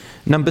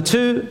 Number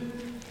two,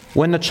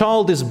 when the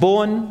child is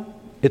born,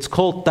 it's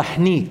called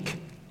tahniq.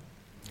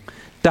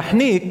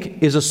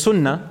 Tahniq is a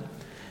sunnah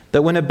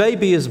that when a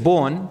baby is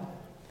born,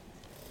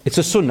 it's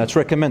a sunnah, it's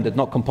recommended,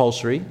 not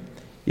compulsory.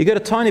 You get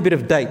a tiny bit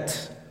of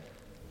date,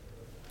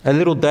 a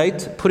little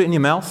date, put it in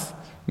your mouth,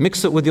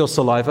 mix it with your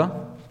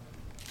saliva.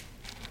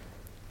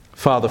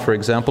 Father, for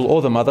example,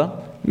 or the mother,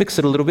 mix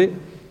it a little bit.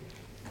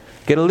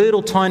 Get a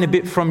little tiny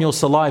bit from your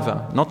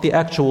saliva, not the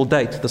actual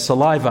date, the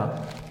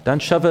saliva.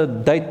 Don't shove a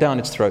date down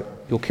its throat,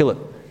 you'll kill it.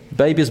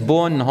 Baby is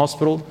born in the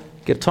hospital,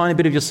 get a tiny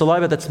bit of your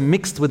saliva that's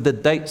mixed with the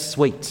date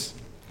sweets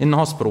in the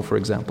hospital, for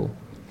example.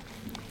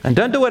 And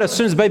don't do it as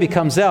soon as the baby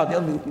comes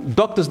out.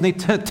 Doctors need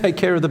to take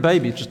care of the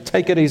baby. Just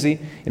take it easy.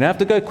 You don't have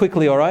to go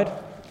quickly, all right?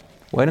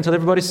 Wait until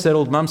everybody's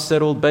settled, mum's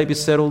settled,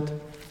 baby's settled.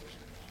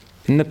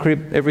 In the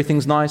crib,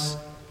 everything's nice.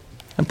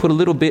 And put a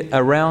little bit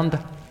around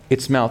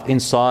its mouth,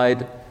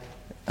 inside,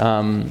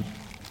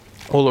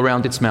 all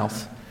around its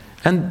mouth.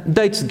 And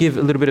dates give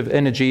a little bit of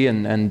energy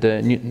and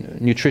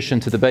nutrition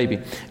to the baby.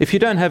 If you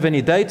don't have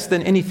any dates,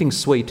 then anything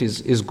sweet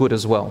is good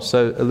as well.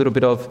 So a little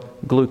bit of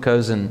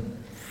glucose and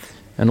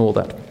all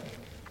that.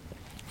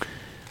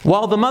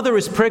 While the mother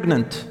is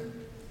pregnant,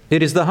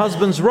 it is the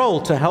husband's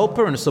role to help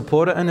her and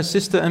support her and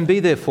assist her and be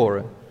there for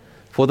her.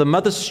 For the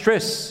mother's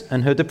stress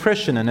and her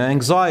depression and her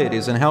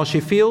anxieties and how she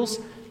feels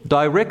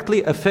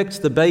directly affects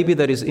the baby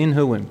that is in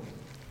her womb.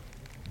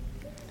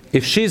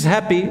 If she's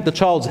happy, the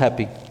child's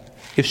happy.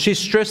 If she's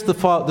stressed,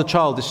 the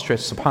child is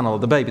stressed,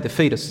 subhanAllah, the baby, the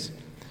fetus.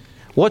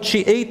 What she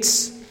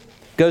eats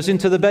goes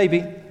into the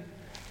baby,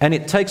 and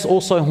it takes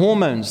also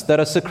hormones that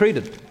are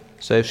secreted.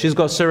 So if she's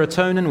got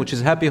serotonin, which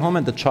is a happy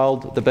hormone,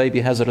 the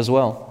baby has it as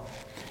well.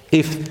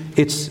 If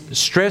it's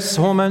stress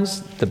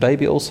hormones, the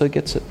baby also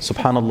gets it,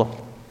 subhanAllah.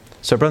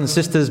 So brothers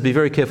and sisters, be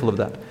very careful of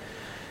that.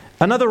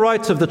 Another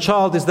right of the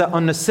child is that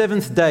on the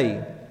 7th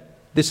day,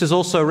 this is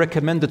also a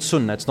recommended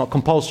sunnah, it's not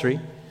compulsory,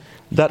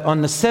 that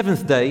on the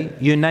 7th day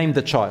you name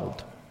the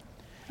child.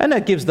 And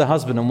that gives the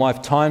husband and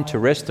wife time to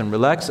rest and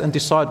relax and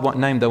decide what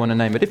name they want to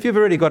name it. If you've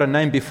already got a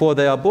name before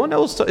they are born,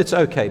 also it's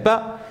okay.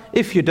 But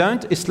if you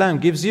don't, Islam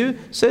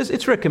says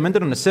it's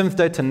recommended on the 7th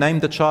day to name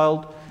the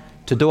child,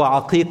 to do a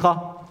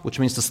aqiqah, which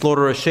means to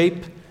slaughter a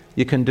sheep.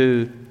 You can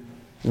do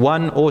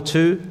 1 or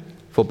 2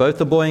 for both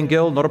the boy and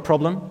girl, not a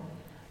problem.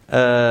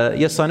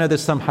 Yes, I know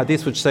there's some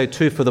hadiths which say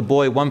 2 for the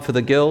boy, 1 for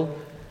the girl.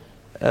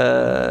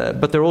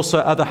 But there are also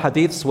other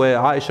hadiths where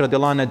Aisha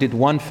radiallahu anha did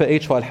 1 for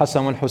each for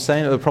Al-Hasan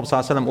wal-Husayn. The Prophet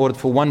ﷺ ordered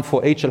for 1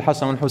 for each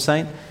Al-Hasan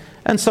wal-Husayn,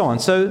 and so on.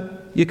 So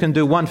you can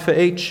do 1 for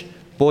each,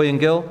 boy and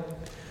girl.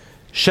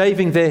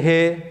 Shaving their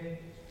hair,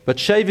 but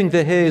shaving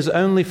their hair is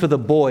only for the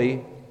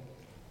boy.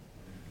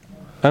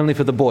 Only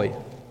for the boy.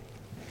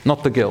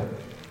 not the girl.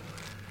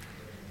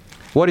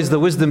 What is the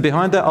wisdom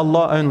behind that?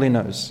 Allah only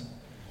knows.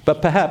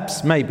 But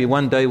perhaps, maybe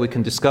one day we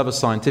can discover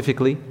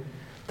scientifically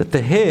that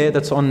the hair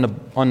that's on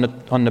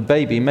the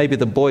baby, maybe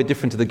the boy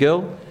different to the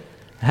girl,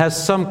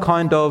 has some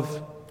kind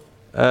of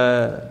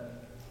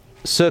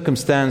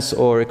circumstance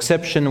or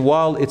exception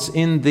while it's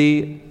in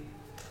the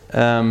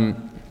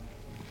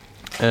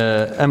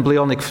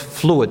embryonic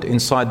fluid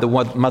inside the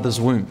mother's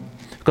womb.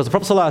 Because the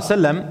Prophet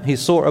ﷺ, he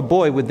saw a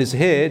boy with his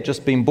hair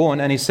just being born,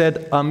 and he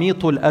said,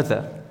 "Amitul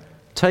adha,"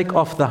 take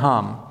off the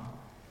harm.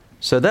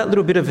 So that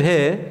little bit of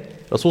hair,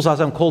 Rasul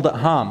ﷺ called it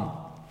harm.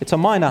 It's a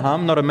minor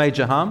harm, not a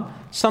major harm.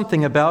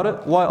 Something about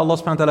it, why Allah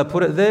subhanahu wa ta'ala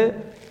put it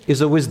there, is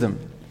a wisdom.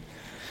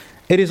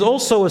 It is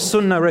also a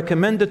sunnah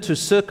recommended to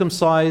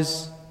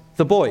circumcise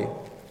the boy.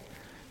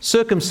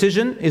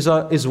 Circumcision is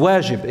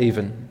wajib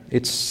even.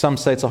 Some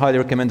say it's a highly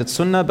recommended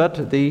sunnah,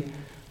 but the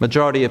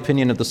majority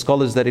opinion of the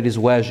scholars that it is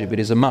wajib, it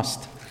is a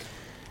must.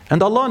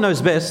 And Allah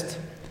knows best,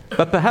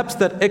 but perhaps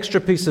that extra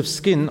piece of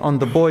skin on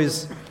the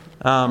boy's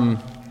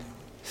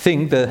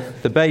thing,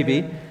 the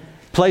baby,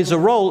 plays a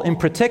role in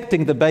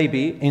protecting the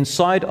baby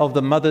inside of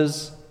the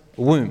mother's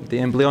womb, the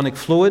embryonic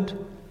fluid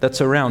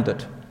that's around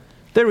it.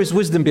 There is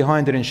wisdom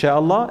behind it,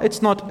 inshallah.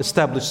 It's not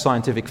established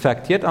scientific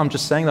fact yet. I'm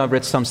just saying that I've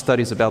read some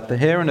studies about the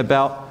hair and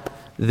about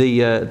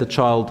the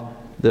child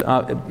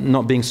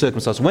not being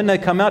circumcised. When they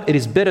come out, it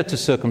is better to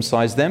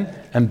circumcise them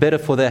and better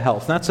for their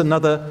health. That's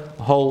another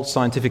whole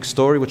scientific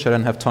story which I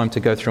don't have time to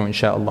go through,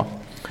 inshallah.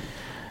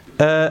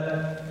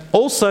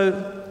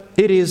 Also,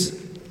 it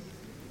is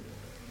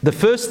the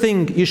first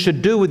thing you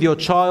should do with your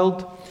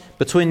child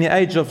between the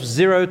age of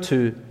 0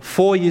 to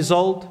 4 years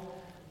old.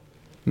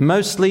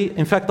 Mostly,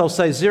 in fact, I'll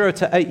say 0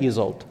 to 8 years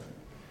old.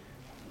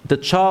 The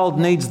child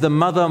needs the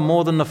mother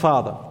more than the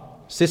father.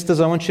 Sisters,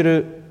 I want you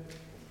to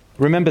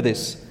remember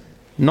this.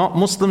 Not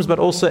Muslims, but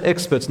also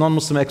experts,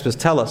 non-Muslim experts,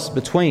 tell us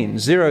between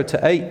 0 to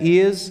 8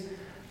 years,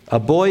 a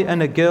boy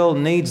and a girl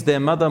needs their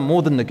mother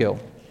more than the girl.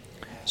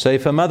 So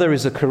if a mother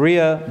is a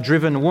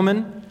career-driven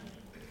woman,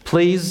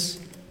 please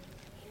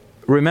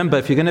remember,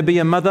 if you're going to be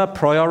a mother,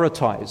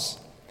 prioritize.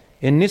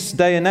 In this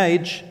day and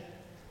age,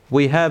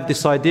 we have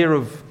this idea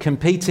of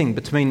competing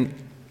between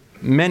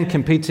women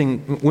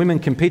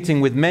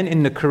competing with men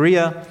in the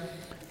career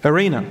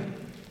arena.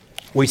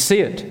 We see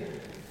it.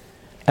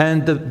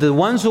 And the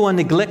ones who are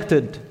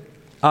neglected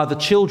are the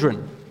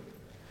children.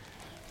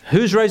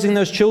 Who's raising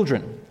those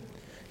children?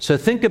 So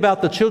think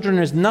about the children.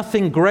 There's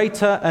nothing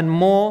greater and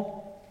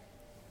more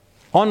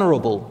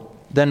honorable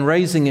than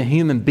raising a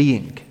human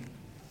being.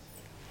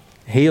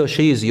 He or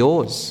she is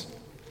yours,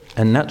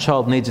 and that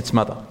child needs its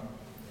mother.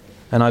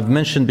 And I've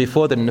mentioned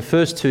before that in the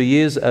first 2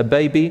 years, a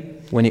baby,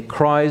 when it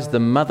cries, the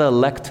mother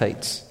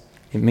lactates.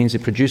 It means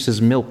it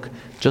produces milk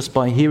just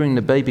by hearing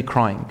the baby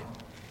crying.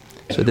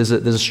 So there's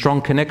a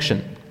strong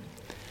connection.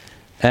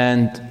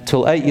 And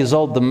till 8 years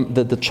old,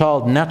 the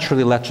child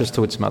naturally latches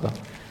to its mother.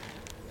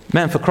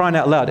 Man, for crying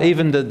out loud,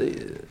 even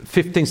the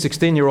 15,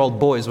 16-year-old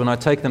boys, when I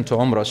take them to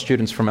Umrah,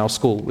 students from our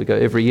school, we go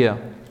every year.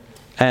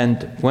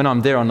 And when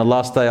I'm there on the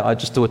last day, I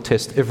just do a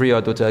test. Every year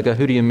I do it. I go,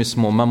 who do you miss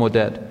more, mum or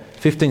dad?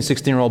 15,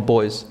 16-year-old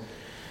boys.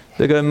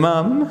 They go,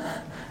 Mum,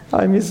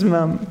 I miss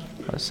Mum.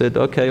 I said,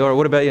 okay, all right,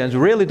 what about you? And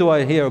rarely do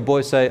I hear a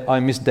boy say, I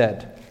miss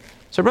Dad.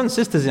 So brothers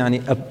and sisters,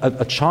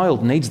 a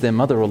child needs their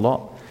mother a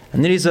lot.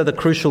 And these are the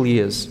crucial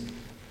years.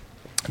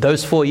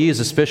 Those 4 years,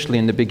 especially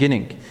in the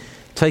beginning.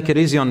 Take it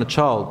easy on the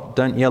child.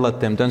 Don't yell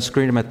at them. Don't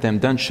scream at them.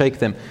 Don't shake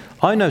them.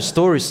 I know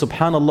stories,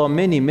 subhanAllah,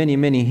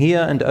 many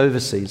here and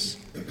overseas.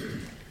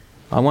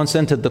 I once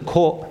entered the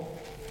court,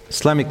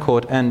 Islamic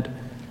court, and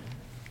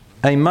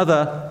a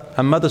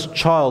mother's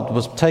child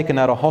was taken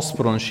out of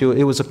hospital, and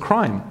it was a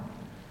crime.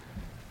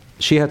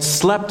 She had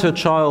slapped her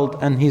child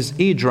and his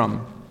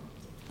eardrum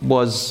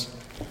was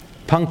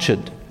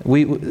punctured.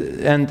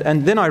 And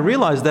then I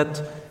realized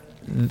that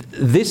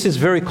this is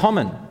very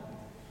common.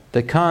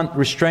 They can't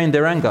restrain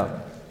their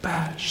anger.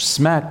 Bash,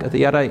 smack at the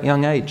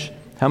young age.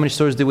 How many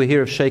stories do we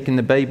hear of shaking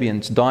the baby and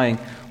it's dying,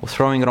 or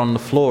throwing it on the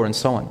floor and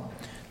so on?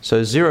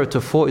 So 0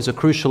 to 4 is a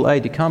crucial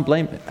age. You can't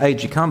blame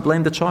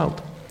the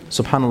child.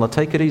 SubhanAllah,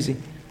 take it easy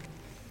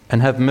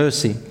and have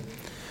mercy.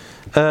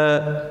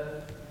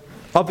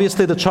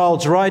 Obviously the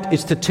child's right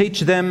is to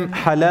teach them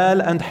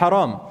halal and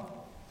haram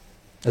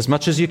as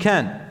much as you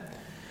can.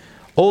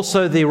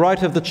 Also, the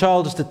right of the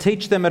child is to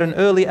teach them at an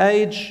early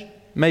age,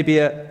 maybe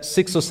at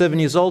 6 or 7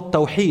 years old,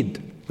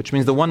 tawheed, which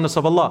means the oneness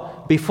of Allah.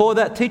 Before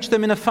that, teach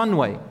them in a fun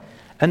way.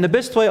 And the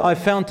best way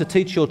I've found to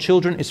teach your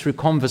children is through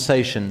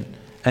conversation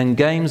and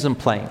games and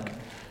playing,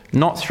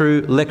 not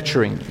through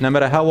lecturing, no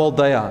matter how old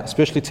they are,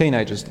 especially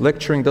teenagers.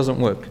 Lecturing doesn't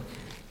work.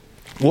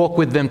 Walk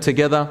with them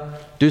together,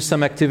 do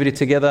some activity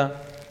together.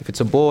 If it's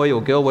a boy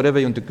or girl, whatever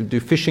you want to do,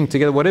 fishing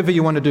together, whatever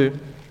you want to do,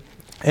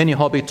 any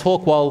hobby,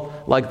 talk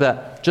while like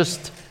that,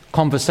 just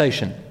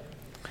conversation.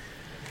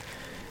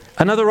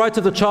 Another right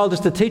of the child is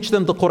to teach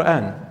them the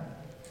Quran.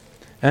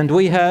 And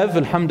we have,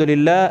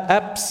 alhamdulillah,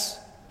 apps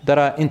that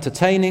are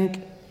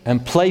entertaining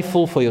and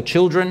playful for your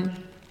children.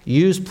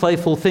 Use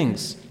playful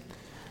things.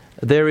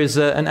 There is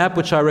an app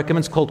which I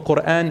recommend. It's called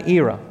Quran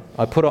Era.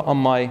 I put it on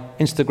my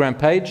Instagram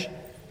page.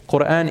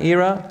 Quran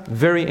Era,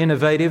 very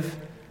innovative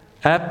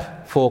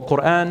app for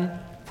Quran,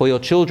 for your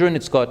children.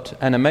 It's got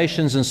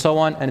animations and so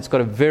on, and it's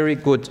got a very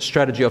good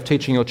strategy of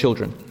teaching your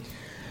children.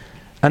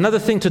 Another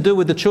thing to do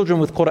with the children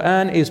with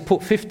Quran is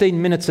put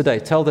 15 minutes a day.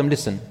 Tell them,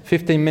 listen,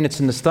 15 minutes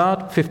in the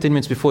start, 15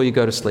 minutes before you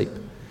go to sleep.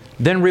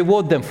 Then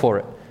reward them for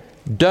it.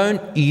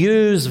 Don't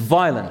use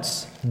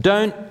violence.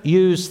 Don't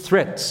use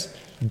threats.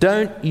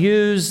 Don't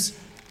use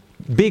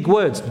big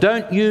words.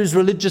 Don't use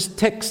religious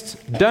texts.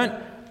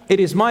 It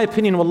is my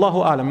opinion,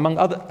 wallahu alam,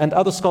 and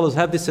other scholars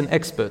have this and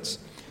experts.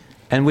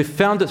 And we've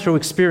found it through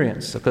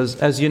experience. Because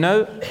as you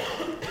know,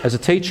 as a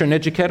teacher and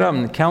educator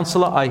and a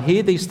counselor, I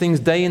hear these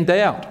things day in,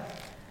 day out.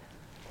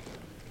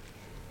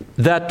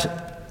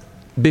 That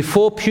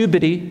before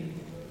puberty,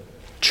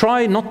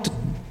 try not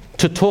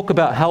to talk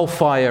about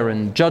hellfire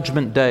and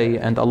judgment day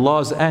and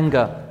Allah's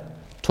anger.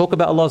 Talk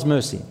about Allah's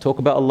mercy. Talk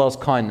about Allah's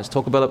kindness.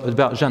 Talk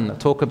about Jannah.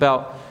 Talk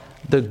about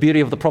the beauty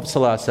of the Prophet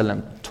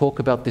ﷺ. Talk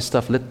about this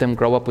stuff. Let them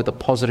grow up with a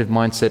positive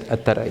mindset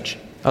at that age.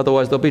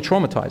 Otherwise they'll be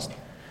traumatized.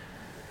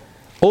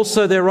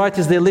 Also, their right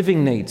is their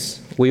living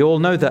needs. We all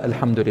know that,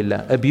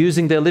 alhamdulillah.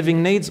 Abusing their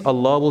living needs,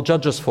 Allah will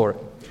judge us for it.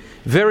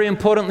 Very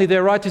importantly,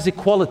 their right is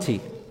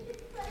equality.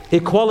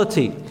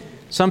 Equality.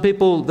 Some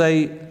people,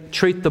 they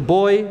treat the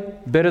boy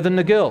better than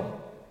the girl.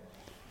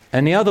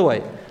 And the other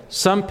way.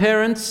 Some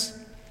parents,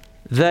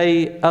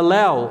 they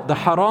allow the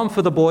haram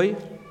for the boy.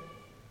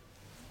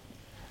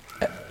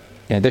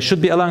 They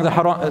should be allowing the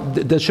haram.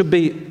 They should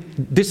be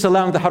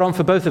disallowing the haram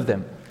for both of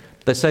them.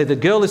 They say the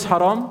girl is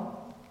haram,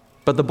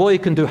 but the boy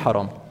can do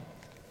haram.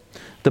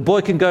 The boy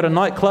can go to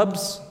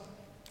nightclubs.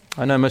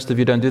 I know most of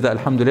you don't do that,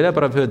 alhamdulillah,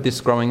 but I've heard this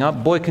growing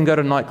up. Boy can go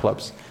to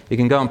nightclubs. He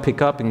can go and pick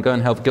up, he can go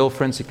and have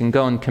girlfriends, he can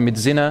go and commit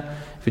zina.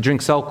 If he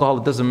drinks alcohol,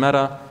 it doesn't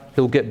matter.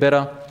 He'll get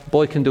better.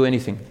 Boy can do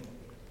anything.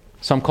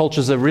 Some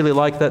cultures are really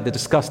like that. They're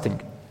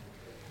disgusting.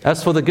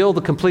 As for the girl,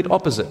 the complete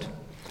opposite.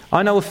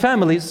 I know of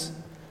families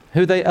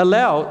who they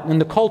allow in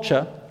the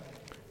culture,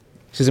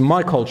 this is in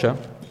my culture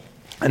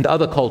and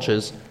other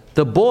cultures,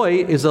 the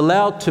boy is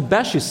allowed to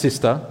bash his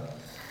sister,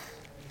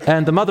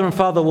 and the mother and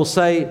father will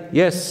say,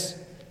 yes,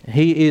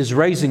 he is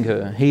raising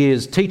her, he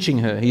is teaching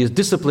her, he is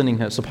disciplining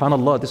her.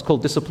 Subhanallah, this is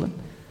called discipline.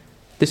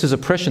 This is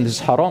oppression, this is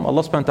haram.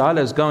 Allah subhanahu wa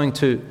ta'ala is going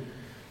to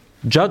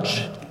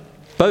judge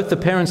both the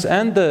parents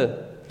and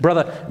the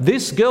brother.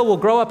 This girl will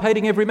grow up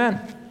hating every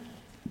man.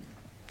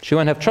 She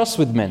won't have trust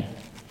with men.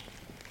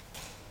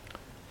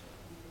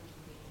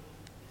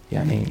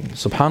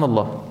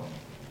 Subhanallah.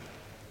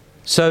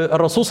 So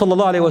Rasul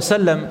sallallahu alayhi wa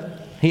sallam,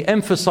 he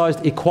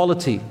emphasized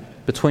equality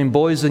between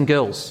boys and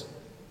girls.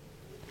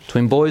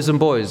 Between boys and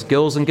boys,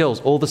 girls and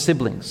girls, all the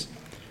siblings.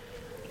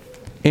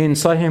 In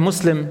Sahih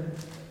Muslim,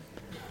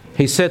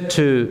 he said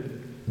to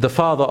the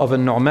father of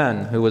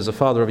Nu'man, who was the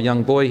father of a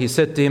young boy, he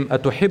said to him,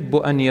 أَتُحِبُّ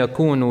أَنْ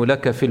يَكُونُوا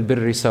لَكَ فِي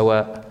الْبِرِّ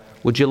سَوَاء.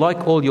 Would you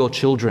like all your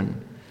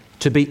children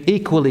to be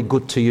equally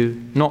good to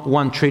you, not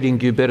one treating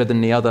you better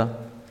than the other,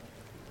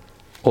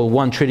 or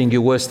one treating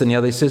you worse than the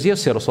other? He says,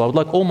 yes, Ya Rasul, I would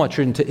like all my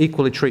children to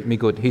equally treat me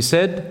good. He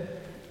said,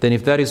 then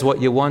if that is what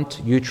you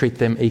want, you treat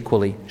them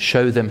equally.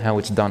 Show them how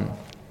it's done.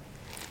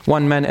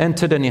 One man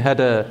entered and he had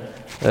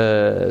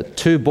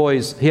two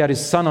boys. He had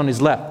his son on his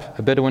lap,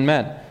 a Bedouin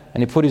man.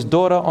 And he put his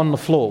daughter on the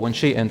floor when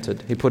she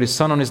entered. He put his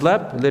son on his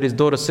lap, let his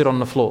daughter sit on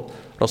the floor.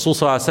 Rasul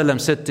sallallahu alaihi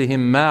wasallam said to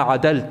him, مَا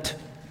عَدَلْتَ.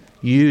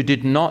 You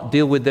did not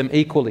deal with them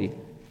equally. He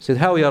said,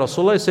 how, Ya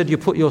Rasulullah? He said, you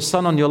put your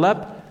son on your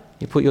lap,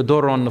 you put your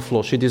daughter on the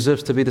floor. She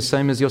deserves to be the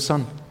same as your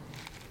son.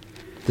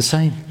 The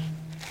same.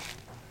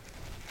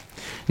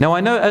 Now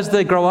I know as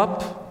they grow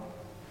up,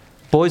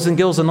 boys and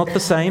girls are not the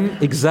same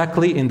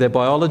exactly in their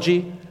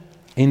biology,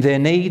 in their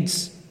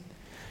needs.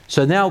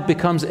 So now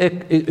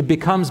it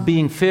becomes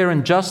being fair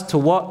and just to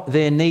what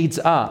their needs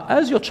are.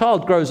 As your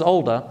child grows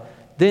older,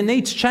 their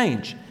needs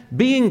change.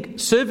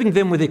 Serving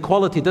them with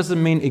equality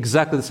doesn't mean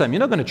exactly the same.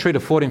 You're not going to treat a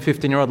 14,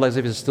 15-year-old like as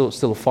if he's still a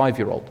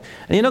 5-year-old.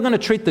 And you're not going to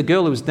treat the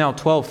girl who's now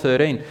 12,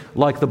 13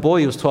 like the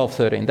boy who's 12,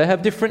 13. They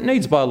have different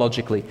needs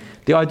biologically.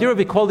 The idea of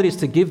equality is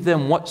to give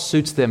them what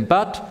suits them,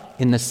 but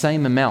in the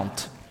same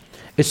amount.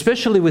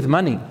 Especially with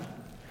money.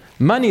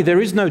 Money, there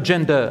is no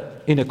gender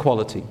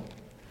inequality.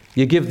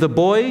 You give the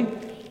boy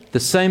the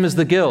same as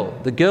the girl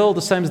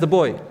the same as the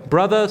boy,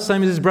 brother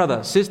same as his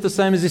brother, sister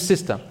same as his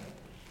sister.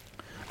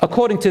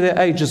 According to their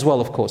age as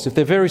well, of course. If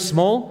they're very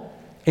small,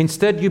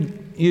 instead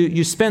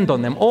you spend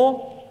on them.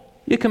 Or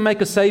you can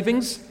make a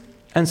savings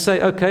and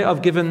say, okay,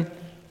 I've given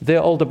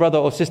their older brother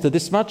or sister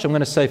this much, I'm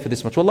going to save for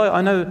this much. Wallahi,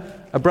 I know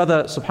a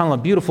brother,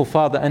 subhanAllah, beautiful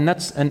father,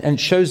 and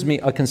shows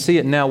me, I can see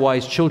it now, why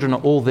his children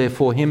are all there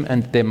for him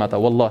and their mother.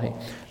 Wallahi.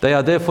 They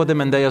are there for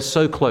them and they are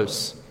so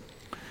close.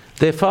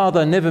 Their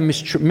father never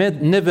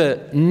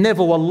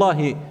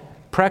wallahi,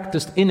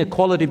 practiced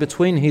inequality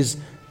between his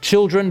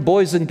children,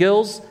 boys and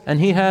girls,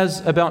 and he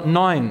has about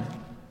nine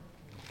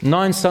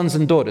sons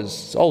and daughters.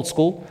 It's old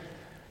school.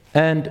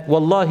 And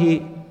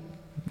wallahi,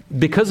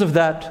 because of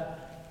that,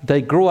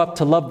 they grew up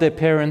to love their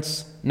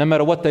parents. No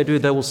matter what they do,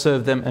 they will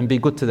serve them and be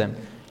good to them.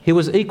 He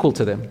was equal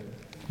to them.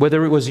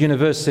 whether it was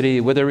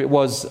university, whether it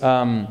was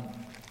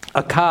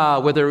a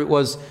car, whether it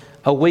was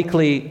a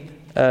weekly,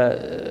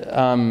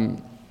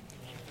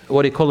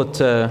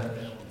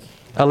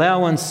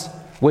 allowance,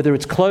 whether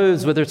it's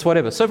clothes, whether it's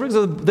whatever. So for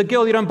example, the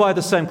girl, you don't buy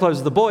the same clothes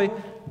as the boy,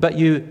 but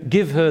you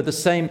give her the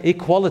same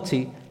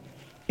equality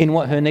in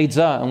what her needs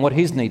are and what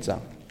his needs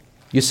are.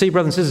 You see,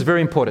 brothers and sisters,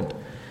 very important.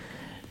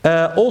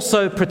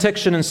 Also,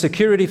 protection and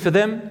security for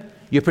them.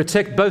 You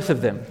protect both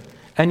of them.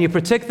 And you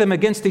protect them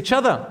against each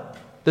other,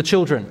 the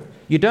children.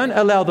 You don't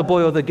allow the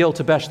boy or the girl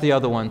to bash the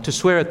other one, to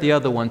swear at the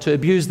other one, to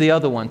abuse the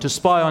other one, to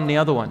spy on the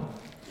other one.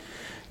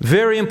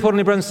 Very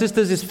importantly, brothers and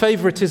sisters, is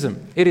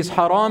favoritism. It is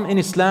haram in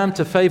Islam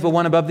to favor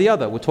one above the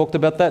other. We talked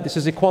about that. This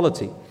is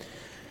equality.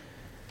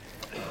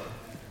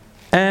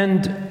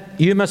 And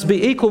you must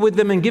be equal with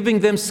them in giving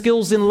them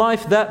skills in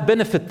life that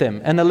benefit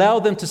them and allow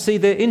them to see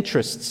their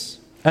interests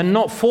and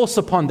not force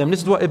upon them.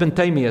 This is what Ibn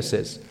Taymiyyah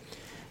says.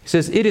 He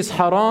says, it is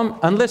haram,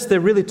 unless they're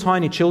really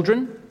tiny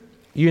children,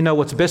 you know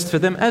what's best for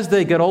them. As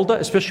they get older,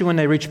 especially when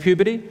they reach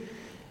puberty,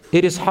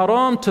 it is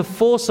haram to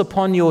force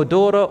upon your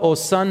daughter or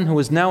son who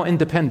is now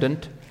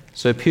independent,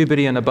 so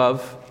puberty and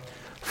above,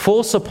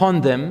 force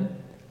upon them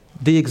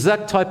the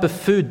exact type of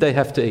food they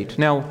have to eat.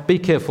 Now, be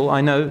careful.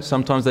 I know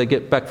sometimes they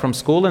get back from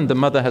school and the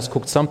mother has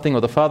cooked something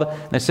or the father,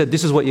 and they said,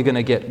 this is what you're going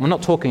to get. We're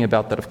not talking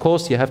about that. Of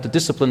course, you have to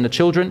discipline the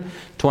children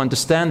to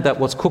understand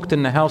that what's cooked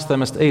in the house, they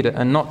must eat it,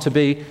 and not to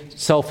be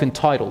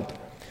self-entitled.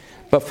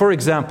 But for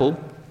example,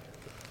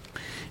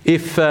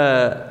 if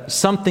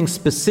something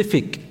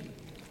specific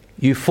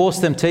you force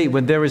them to eat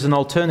when there is an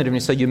alternative and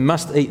you say, you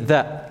must eat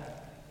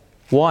that.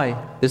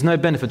 Why? There's no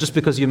benefit. Just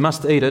because you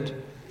must eat it,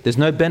 there's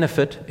no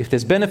benefit. If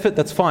there's benefit,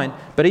 that's fine.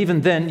 But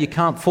even then, you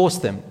can't force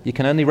them. You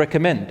can only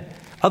recommend.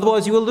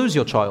 Otherwise, you will lose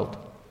your child.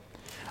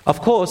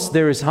 Of course,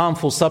 there is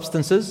harmful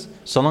substances.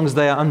 So long as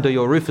they are under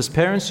your roof as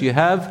parents, you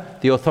have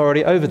the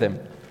authority over them.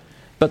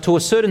 But to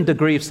a certain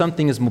degree, if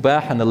something is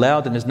mubah and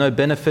allowed and there's no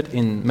benefit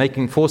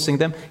in forcing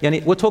them,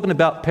 we're talking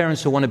about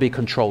parents who want to be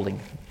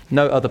controlling.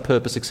 No other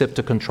purpose except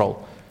to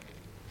control.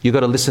 You've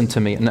got to listen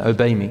to me and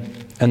obey me.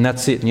 And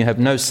that's it. And you have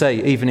no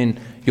say even in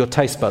your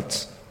taste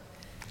buds.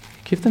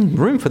 Give them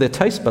room for their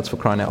taste buds, for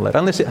crying out loud,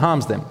 unless it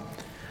harms them.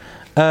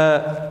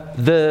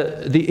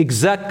 The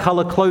exact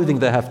color clothing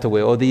they have to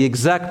wear, or the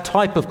exact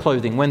type of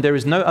clothing, when there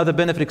is no other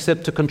benefit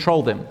except to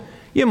control them.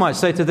 You might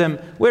say to them,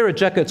 wear a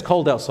jacket, it's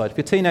cold outside. If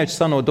your teenage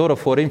son or daughter,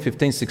 14,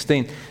 15,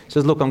 16,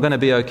 says, look, I'm going to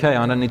be okay,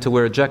 I don't need to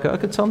wear a jacket, I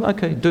could tell them,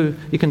 okay, do.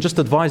 You can just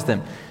advise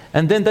them.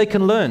 And then they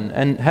can learn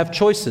and have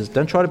choices.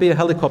 Don't try to be a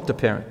helicopter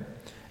parent.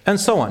 And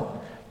so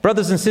on.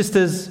 Brothers and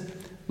sisters,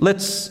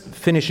 let's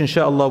finish,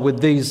 inshallah, with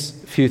these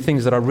few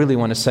things that I really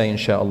want to say,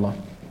 inshallah.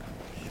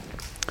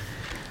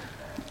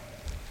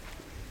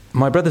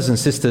 My brothers and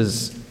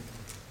sisters,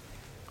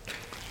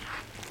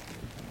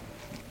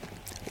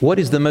 what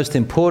is the most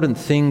important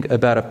thing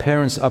about a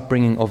parent's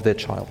upbringing of their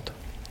child?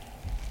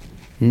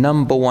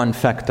 Number one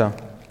factor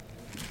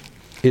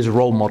is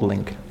role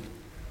modeling.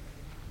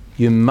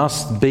 You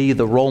must be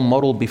the role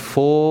model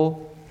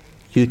before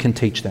you can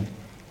teach them.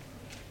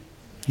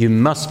 You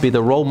must be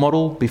the role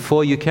model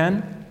before you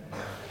can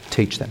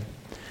teach them.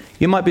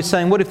 You might be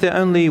saying, what if they're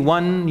only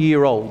 1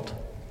 year old?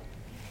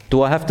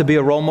 Do I have to be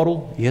a role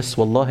model? Yes,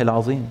 wallahi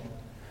al-azim.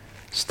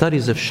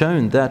 Studies have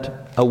shown that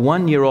a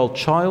 1-year-old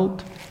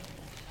child,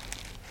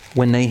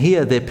 when they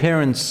hear their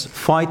parents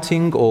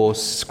fighting or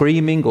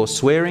screaming or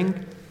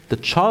swearing, the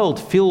child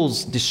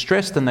feels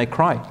distressed and they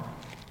cry.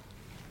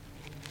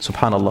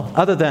 Subhanallah.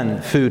 Other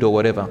than food or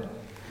whatever.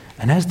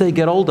 And as they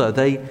get older,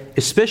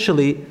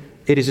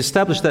 it is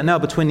established that now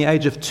between the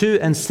age of 2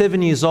 and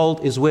 7 years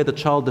old is where the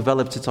child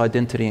develops its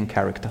identity and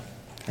character.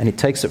 And it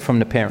takes it from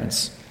the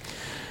parents.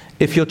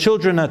 If your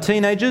children are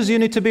teenagers, you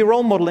need to be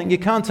role modeling. You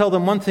can't tell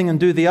them one thing and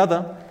do the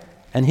other.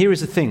 And here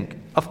is the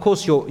thing. Of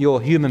course, you're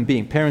a human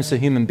being. Parents are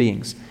human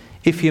beings.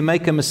 If you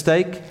make a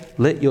mistake,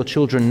 let your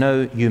children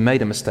know you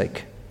made a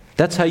mistake.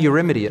 That's how you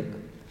remedy it.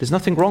 There's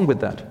nothing wrong with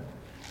that.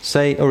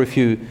 Or if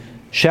you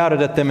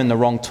shouted at them in the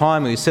wrong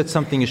time, or you said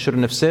something you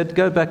shouldn't have said,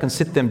 go back and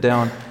sit them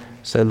down.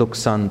 Say, look,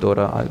 son,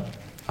 daughter,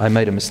 I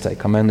made a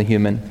mistake. I'm only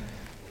human.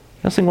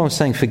 Nothing wrong with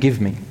saying,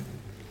 forgive me.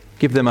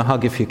 Give them a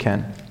hug if you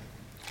can.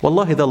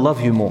 Wallahi, they'll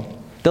love you more.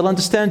 They'll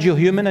understand you're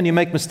human and you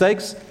make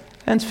mistakes,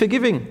 and it's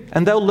forgiving.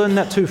 And they'll learn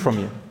that too from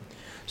you.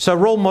 So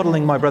role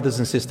modeling, my brothers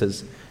and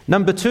sisters.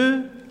 Number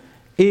 2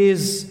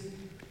 is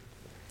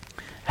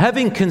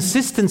having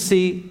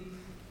consistency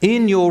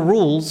in your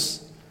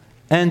rules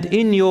and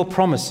in your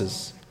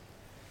promises.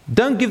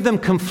 Don't give them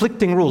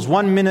conflicting rules.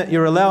 1 minute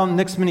you're allowed,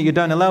 next minute you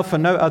don't allow for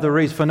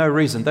no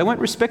reason. They won't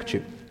respect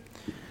you.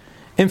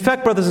 In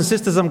fact, brothers and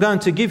sisters, I'm going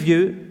to give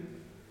you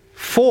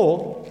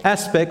 4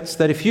 aspects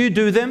that if you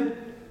do them,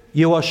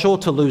 you are sure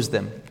to lose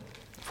them.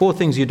 4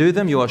 things you do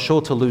them, you are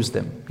sure to lose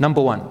them.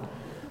 Number 1,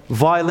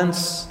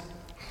 violence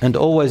and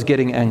always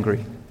getting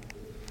angry.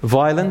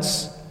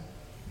 Violence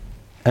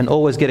and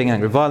always getting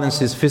angry.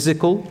 Violence is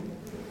physical,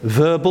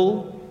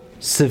 verbal,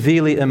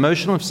 severely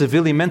emotional,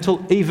 severely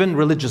mental, even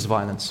religious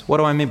violence. What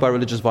do I mean by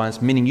religious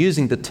violence? Meaning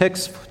using the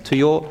text to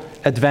your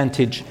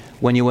advantage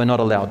when you were not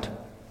allowed.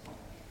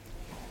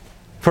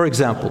 For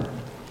example,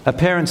 a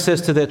parent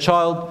says to their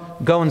child,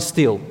 go and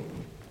steal.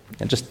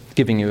 And just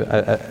giving you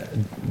a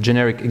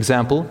generic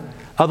example.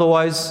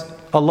 Otherwise,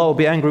 Allah will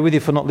be angry with you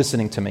for not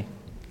listening to me.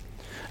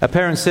 A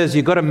parent says,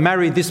 you've got to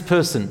marry this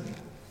person.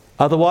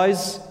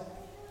 Otherwise,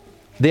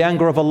 the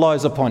anger of Allah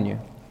is upon you.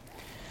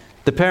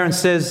 The parent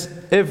says,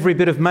 every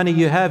bit of money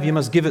you have, you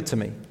must give it to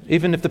me,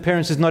 even if the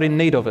parent is not in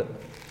need of it.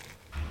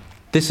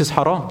 This is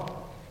haram.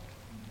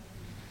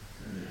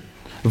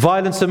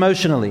 Violence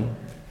emotionally,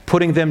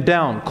 putting them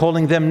down,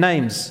 calling them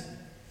names,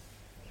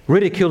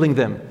 ridiculing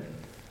them.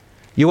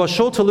 You are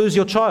sure to lose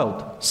your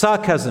child.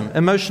 Sarcasm,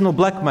 emotional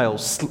blackmail,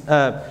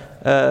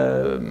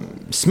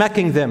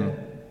 smacking them,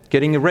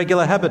 getting a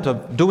regular habit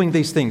of doing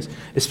these things,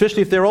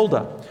 especially if they're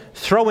older.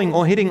 Throwing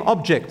or hitting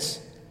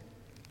objects.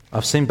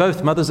 I've seen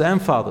both mothers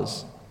and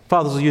fathers.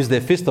 Fathers will use their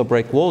fist, they'll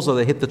break walls, or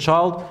they hit the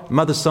child.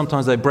 Mothers,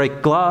 sometimes they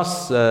break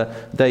glass,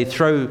 they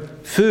throw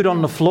food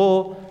on the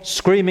floor,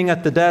 screaming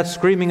at the dad,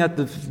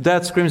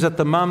 dad screams at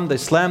the mum, they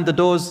slam the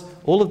doors.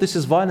 All of this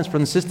is violence,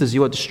 brothers and sisters.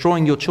 You are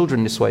destroying your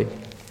children this way,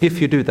 if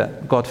you do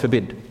that, God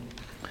forbid.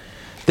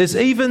 There's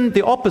even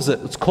the opposite.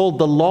 It's called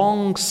the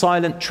long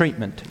silent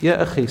treatment.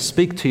 Ya akhi,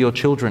 speak to your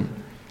children.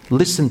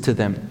 Listen to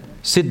them.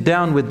 Sit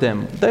down with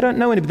them. They don't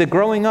know anything. They're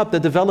growing up. They're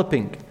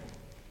developing.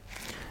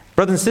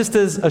 Brothers and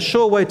sisters, a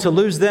sure way to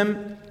lose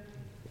them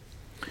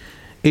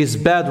is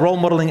bad role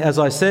modeling, as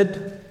I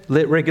said.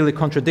 Regularly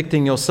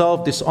contradicting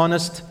yourself,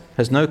 dishonest,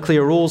 has no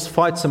clear rules,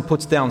 fights and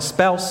puts down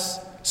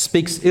spouse,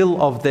 speaks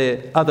ill of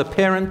their other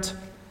parent.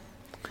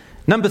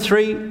 Number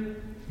 3,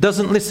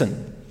 doesn't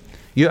listen.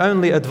 You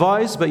only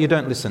advise, but you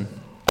don't listen.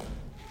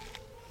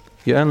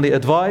 You only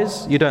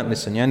advise, you don't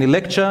listen. You only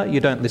lecture,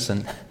 you don't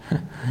listen.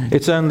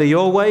 It's only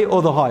your way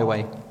or the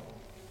highway.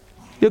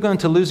 You're going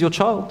to lose your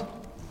child.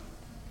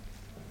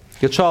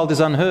 Your child is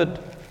unheard.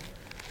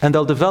 And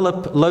they'll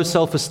develop low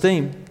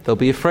self-esteem. They'll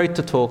be afraid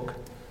to talk.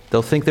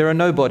 They'll think they're a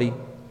nobody.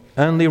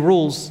 Only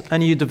rules.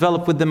 And you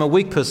develop with them a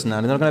weak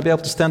personality. They're not going to be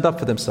able to stand up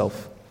for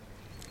themselves.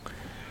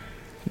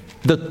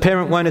 The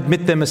parent won't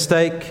admit their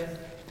mistake.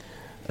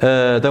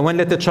 They won't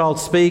let their child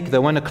speak. They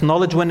won't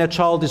acknowledge when their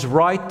child is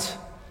right.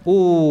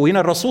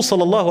 Rasul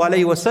sallallahu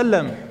alayhi wa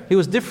sallam, he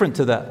was different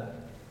to that.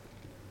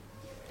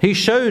 He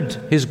showed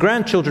his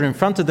grandchildren in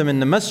front of them in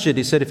the masjid.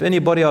 He said, if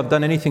anybody I've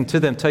done anything to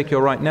them, take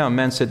your right now. A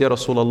man said, Ya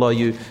Rasulullah,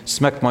 you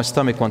smacked my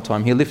stomach one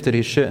time. He lifted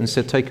his shirt and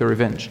said, take your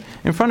revenge.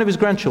 In front of his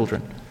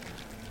grandchildren.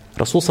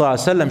 Rasul sallallahu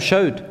alayhi wa sallam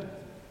showed.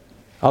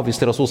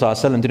 Obviously Rasul sallallahu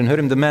alayhi wa sallam didn't hurt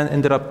him. The man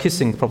ended up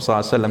kissing the Prophet sallallahu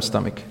alayhi wa sallam's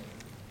stomach.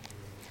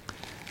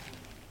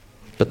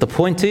 But the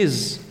point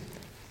is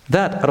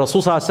that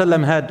Rasul sallallahu alayhi wa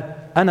sallam had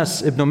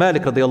Anas ibn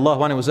Malik radiallahu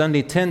anhu, was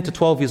only 10 to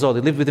 12 years old.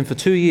 He lived with him for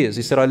 2 years.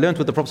 He said, I learned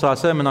with the Prophet sallallahu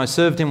alayhi wa sallam and I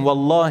served him.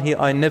 Wallahi,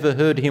 I never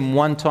heard him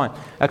one time.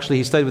 Actually,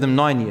 he stayed with him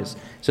 9 years.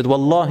 He said,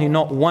 Wallahi,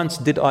 not once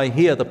did I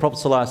hear the Prophet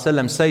sallallahu alayhi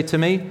wa sallam say to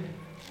me,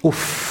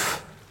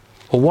 Uff,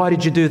 or why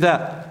did you do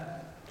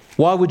that?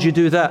 Why would you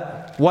do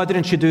that? Why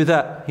didn't you do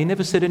that? He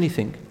never said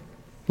anything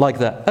like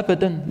that.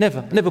 Abadan,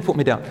 never put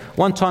me down.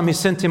 One time he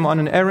sent him on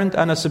an errand.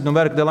 Anas ibn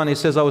Malik radiallahu anhu, he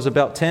says, I was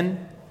about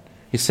 10.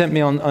 He sent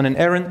me on an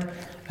errand,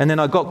 and then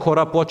I got caught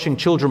up watching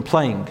children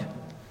playing.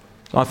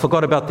 I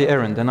forgot about the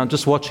errand, and I'm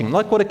just watching,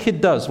 like what a kid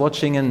does,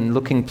 watching and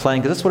looking,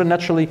 playing, because that's what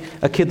naturally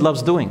a kid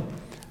loves doing.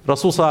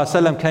 Rasul sallallahu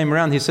alaihi wasallam came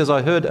around, he says,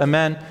 I heard a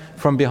man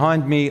from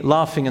behind me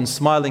laughing and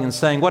smiling and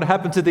saying, what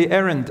happened to the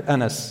errand,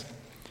 Anas?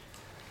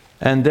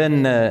 And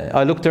then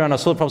I looked around, I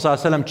saw the Prophet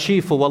sallallahu alaihi wasallam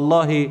cheerful,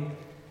 wallahi,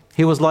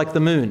 he was like the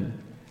moon.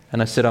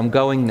 And I said, I'm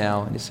going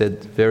now. And he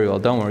said, very well,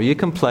 don't worry, you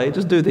can play,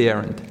 just do the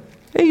errand.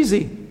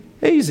 Easy.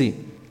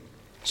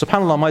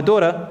 SubhanAllah, my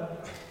daughter,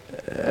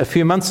 a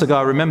few months ago,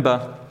 I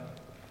remember,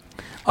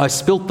 I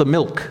spilt the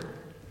milk,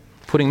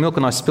 putting milk,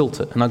 and I spilt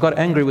it. And I got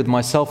angry with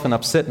myself and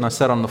upset, and I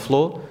sat on the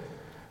floor.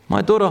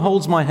 My daughter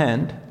holds my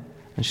hand,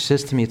 and she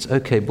says to me, it's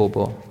okay,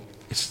 Bobo.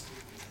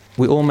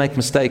 We all make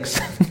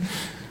mistakes.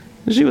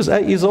 She was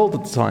 8 years old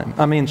at the time.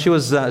 I mean,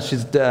 she's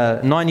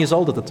 9 years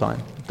old at the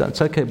time.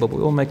 It's okay, Bobo,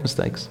 we all make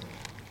mistakes.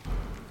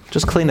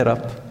 Just clean it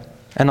up,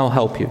 and I'll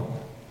help you.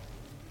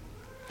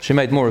 She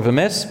made more of a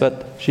mess,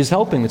 but she's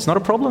helping. It's not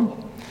a problem.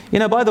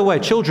 By the way,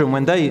 children,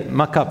 when they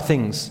muck up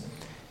things,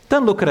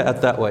 don't look at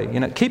it that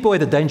way. Keep away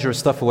the dangerous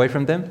stuff away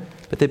from them.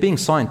 But they're being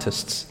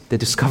scientists. They're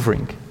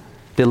discovering.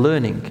 They're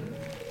learning.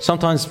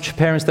 Sometimes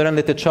parents, they don't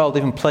let their child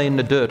even play in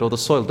the dirt or the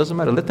soil. Doesn't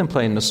matter. Let them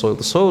play in the soil.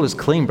 The soil is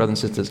clean,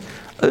 brothers and sisters.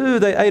 Oh,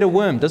 they ate a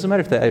worm. Doesn't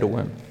matter if they ate a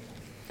worm.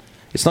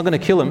 It's not going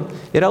to kill them.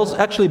 It also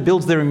actually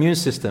builds their immune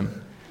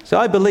system. So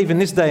I believe in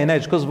this day and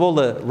age, because of all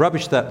the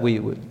rubbish that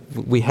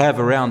we have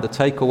around, the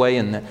takeaway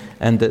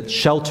and the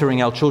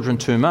sheltering our children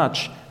too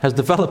much, has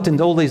developed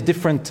into all these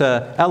different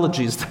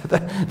allergies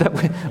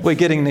that we're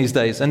getting these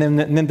days. And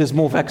then there's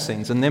more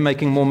vaccines, and they're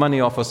making more money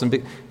off us.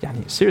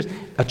 Serious.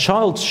 A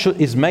child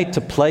is made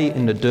to play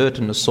in the dirt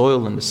and the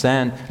soil and the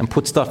sand and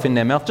put stuff in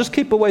their mouth. Just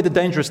keep away the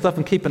dangerous stuff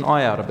and keep an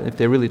eye out of it if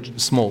they're really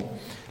small.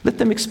 Let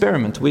them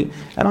experiment.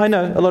 And I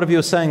know a lot of you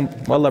are saying,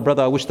 Wallah,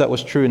 brother, I wish that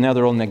was true. Now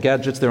they're on their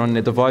gadgets, they're on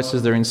their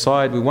devices, they're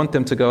inside. We want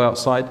them to go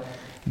outside.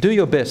 Do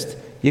your best.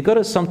 You've got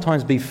to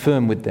sometimes be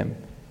firm with them.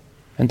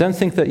 And don't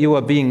think that you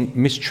are being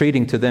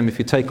mistreating to them if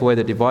you take away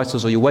their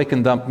devices or you wake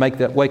them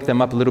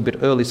up a little bit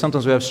early.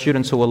 Sometimes we have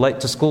students who are late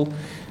to school,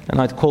 and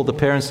I call the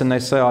parents and they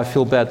say, I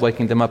feel bad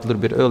waking them up a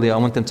little bit earlier. I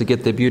want them to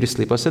get their beauty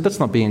sleep. I said, that's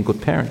not being a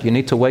good parent. You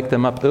need to wake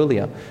them up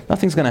earlier.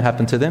 Nothing's going to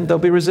happen to them. They'll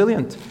be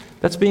resilient.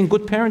 That's being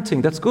good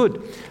parenting. That's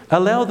good.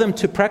 Allow them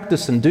to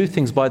practice and do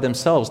things by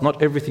themselves.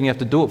 Not everything you have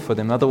to do it for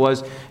them.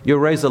 Otherwise, you'll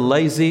raise a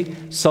lazy,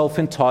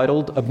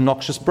 self-entitled,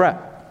 obnoxious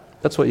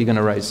brat. That's what you're going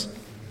to raise.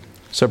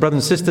 So brothers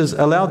and sisters,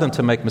 allow them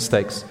to make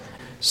mistakes.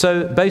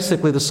 So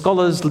basically the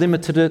scholars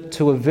limited it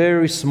to a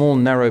very small,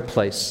 narrow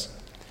place.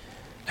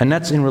 And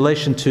that's in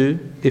relation to,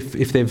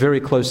 if they're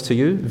very close to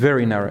you,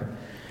 very narrow.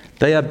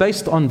 They are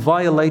based on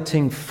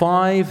violating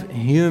 5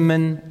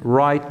 human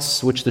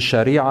rights which the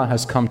Sharia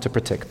has come to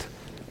protect.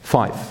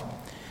 5.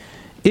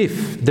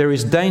 If there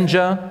is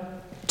danger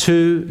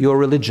to your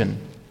religion.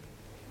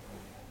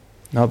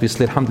 Now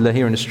obviously, alhamdulillah,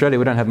 here in Australia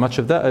we don't have much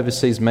of that.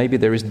 Overseas maybe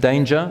there is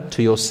danger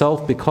to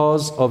yourself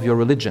because of your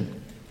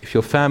religion. If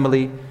your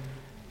family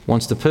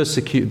wants to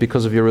persecute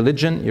because of your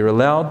religion, you're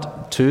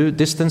allowed to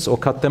distance or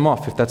cut them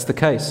off if that's the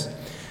case.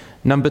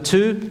 Number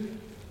 2,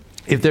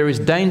 if there is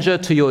danger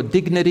to your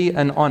dignity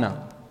and honor.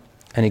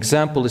 An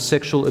example is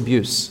sexual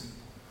abuse.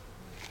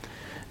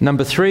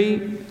 Number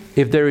 3,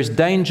 if there is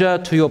danger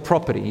to your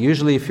property.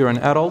 Usually if you're an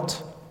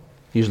adult,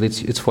 usually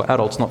it's for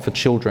adults, not for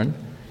children.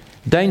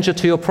 Danger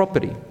to your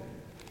property.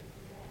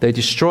 They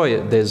destroy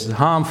it. There's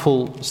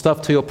harmful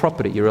stuff to your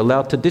property. You're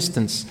allowed to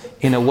distance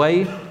in a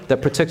way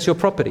that protects your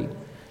property.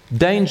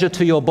 Danger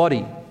to your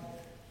body.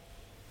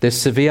 There's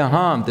severe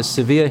harm, there's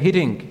severe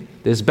hitting,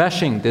 there's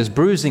bashing, there's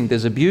bruising,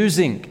 there's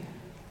abusing.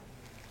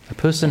 A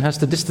person has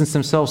to distance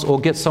themselves or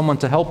get someone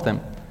to help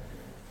them.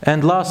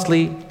 And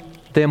lastly,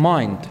 their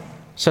mind,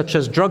 such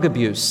as drug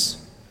abuse,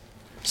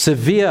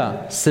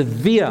 severe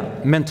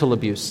mental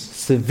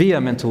abuse, to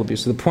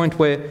the point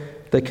where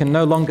they can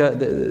no longer,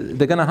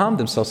 they're going to harm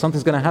themselves.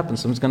 Something's going to happen.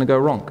 Something's going to go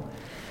wrong.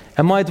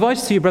 And my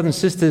advice to you, brothers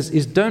and sisters,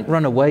 is don't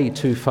run away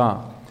too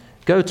far.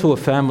 Go to a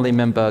family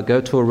member,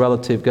 go to a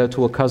relative, go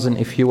to a cousin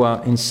if you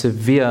are in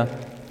severe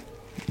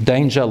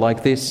danger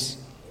like this.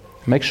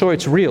 Make sure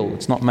it's real,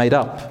 it's not made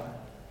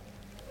up.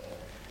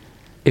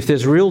 If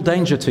there's real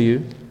danger to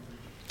you,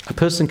 a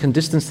person can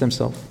distance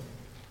themselves.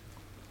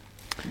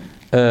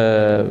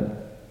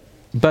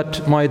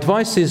 But my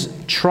advice is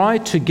try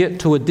to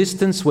get to a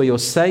distance where you're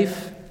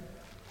safe,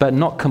 but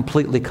not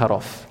completely cut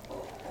off,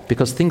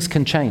 because things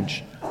can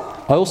change.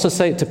 I also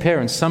say it to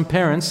parents. Some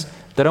parents,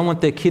 they don't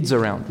want their kids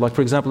around. Like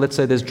for example, let's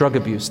say there's drug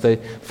abuse. They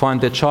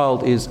find their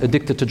child is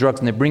addicted to drugs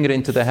and they bring it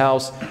into the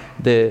house.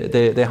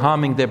 They're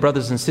harming their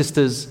brothers and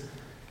sisters.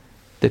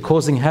 They're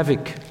causing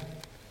havoc.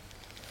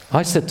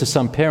 I said to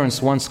some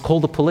parents once, call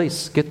the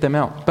police, get them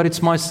out. But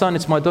it's my son,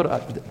 it's my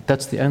daughter.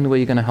 That's the only way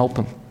you're going to help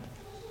them.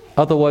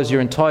 Otherwise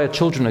your entire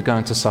children are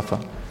going to suffer.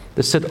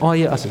 They said, oh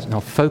yeah. I said,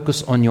 no,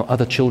 focus on your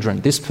other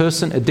children. This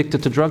person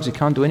addicted to drugs, you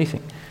can't do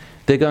anything.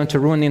 They're going to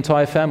ruin the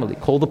entire family.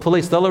 Call the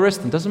police, they'll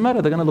arrest them. Doesn't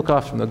matter, they're going to look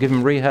after them. They'll give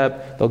them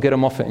rehab, they'll get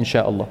them off it,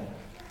 inshallah.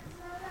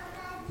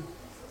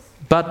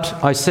 But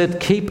I said,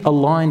 keep a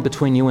line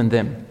between you and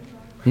them.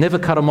 Never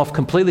cut them off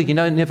completely, you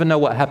never know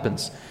what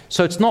happens.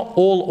 So it's not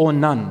all or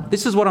none.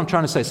 This is what I'm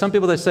trying to say. Some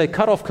people, they say,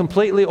 cut off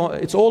completely, or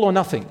it's all or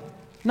nothing.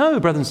 No,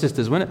 brothers and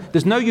sisters,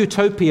 there's no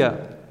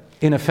utopia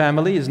in a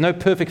family, there's no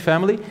perfect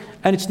family,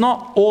 and it's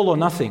not all or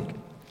nothing.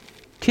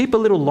 Keep a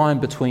little line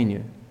between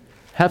you.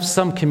 Have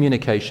some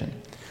communication.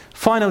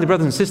 Finally,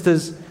 brothers and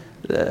sisters,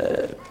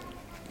 the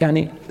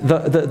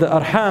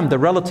arham, the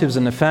relatives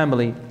in the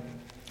family,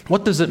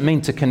 what does it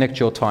mean to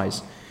connect your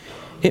ties?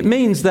 It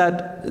means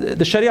that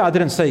the Sharia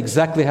didn't say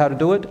exactly how to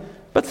do it,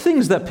 but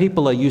things that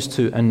people are used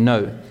to and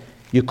know.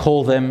 You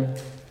call them,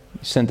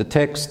 you send a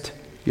text,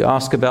 you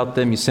ask about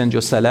them, you send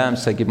your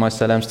salams, say give my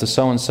salams to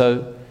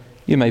so-and-so.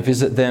 You may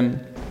visit them,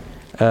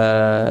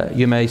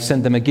 you may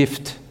send them a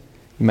gift,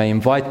 you may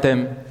invite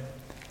them.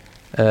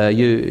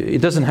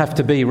 It doesn't have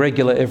to be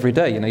regular every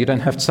day. You don't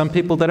have. Some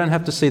people, they don't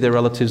have to see their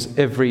relatives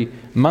every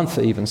month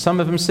even. Some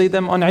of them see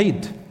them on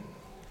Eid.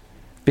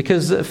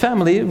 Because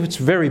family, if it's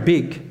very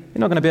big, you're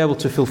not going to be able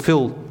to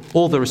fulfill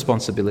all the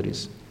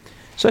responsibilities.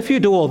 So if you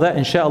do all that,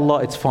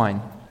 inshallah, it's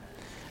fine.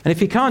 And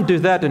if you can't do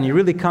that and you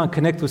really can't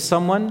connect with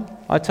someone,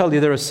 I tell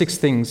you there are 6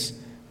 things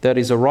that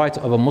is a right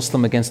of a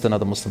Muslim against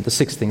another Muslim. The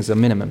 6 things are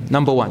minimum.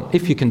 Number 1,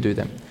 if you can do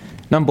them.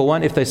 Number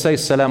 1, if they say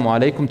Assalamu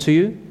alaikum to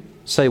you,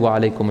 say Wa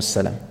alaikum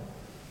assalam.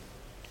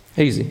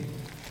 Easy.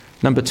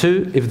 Number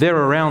 2, if they're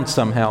around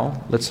somehow,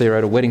 let's say you're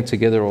at a wedding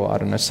together, or I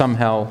don't know,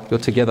 somehow you're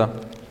together,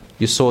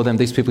 you saw them,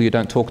 these people you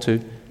don't talk to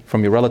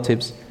from your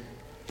relatives.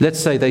 Let's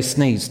say they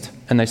sneezed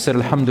and they said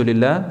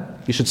Alhamdulillah,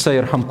 you should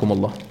say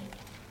Yarhamkumullah.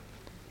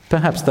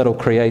 Perhaps that'll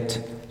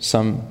create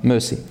some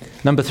mercy.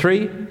 Number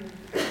 3,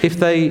 if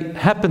they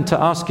happen to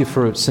ask you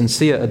for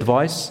sincere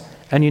advice,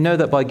 and you know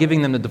that by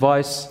giving them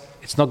advice,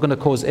 it's not going to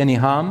cause any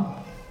harm,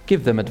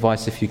 give them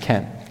advice if you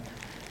can.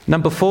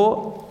 Number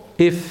 4,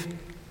 if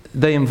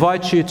they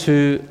invite you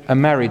to a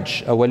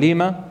marriage, a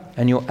walima,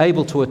 and you're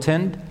able to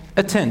attend,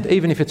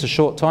 even if it's a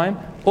short time,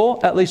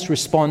 or at least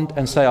respond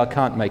and say, I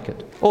can't make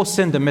it, or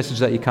send a message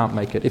that you can't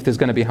make it if there's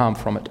going to be harm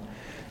from it.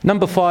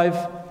 Number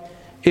 5,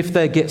 if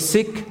they get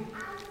sick,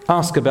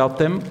 ask about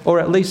them, or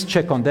at least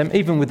check on them,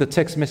 even with a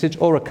text message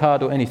or a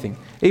card or anything.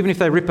 Even if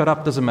they rip it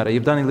up, doesn't matter,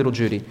 you've done a little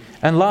duty.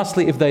 And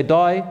lastly, if they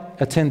die,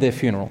 attend their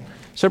funeral.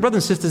 So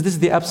brothers and sisters, this is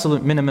the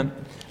absolute minimum.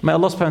 May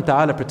Allah subhanahu wa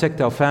ta'ala protect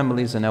our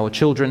families and our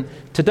children.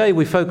 Today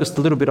we focused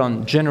a little bit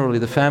on generally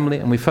the family,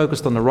 and we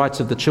focused on the rights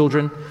of the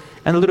children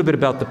and a little bit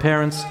about the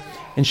parents.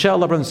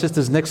 Inshallah, brothers and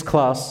sisters, next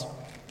class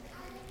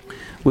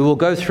we will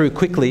go through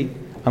quickly.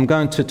 I'm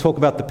going to talk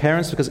about the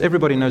parents because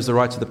everybody knows the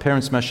rights of the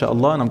parents,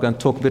 mashallah, and I'm going to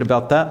talk a bit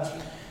about that.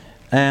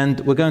 And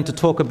we're going to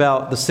talk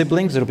about the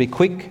siblings, it'll be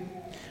quick.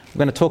 We're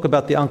going to talk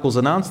about the uncles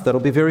and aunts, that'll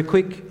be very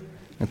quick.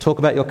 And talk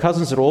about your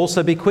cousins, it'll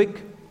also be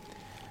quick.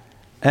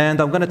 And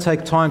I'm going to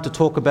take time to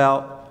talk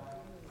about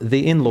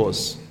the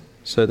in-laws,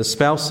 so the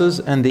spouses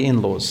and the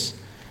in-laws.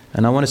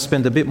 And I want to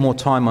spend a bit more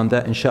time on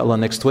that inshallah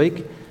next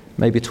week,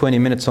 maybe 20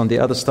 minutes on the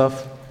other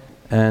stuff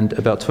and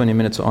about 20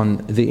 minutes on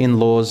the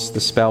in-laws, the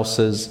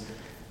spouses,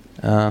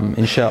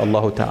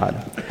 inshallah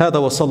ta'ala. هذا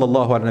وصلى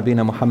الله على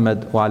نبينا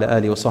محمد وعلى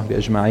آله وصحبه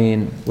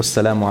أجمعين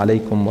والسلام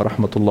عليكم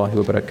ورحمة الله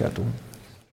وبركاته.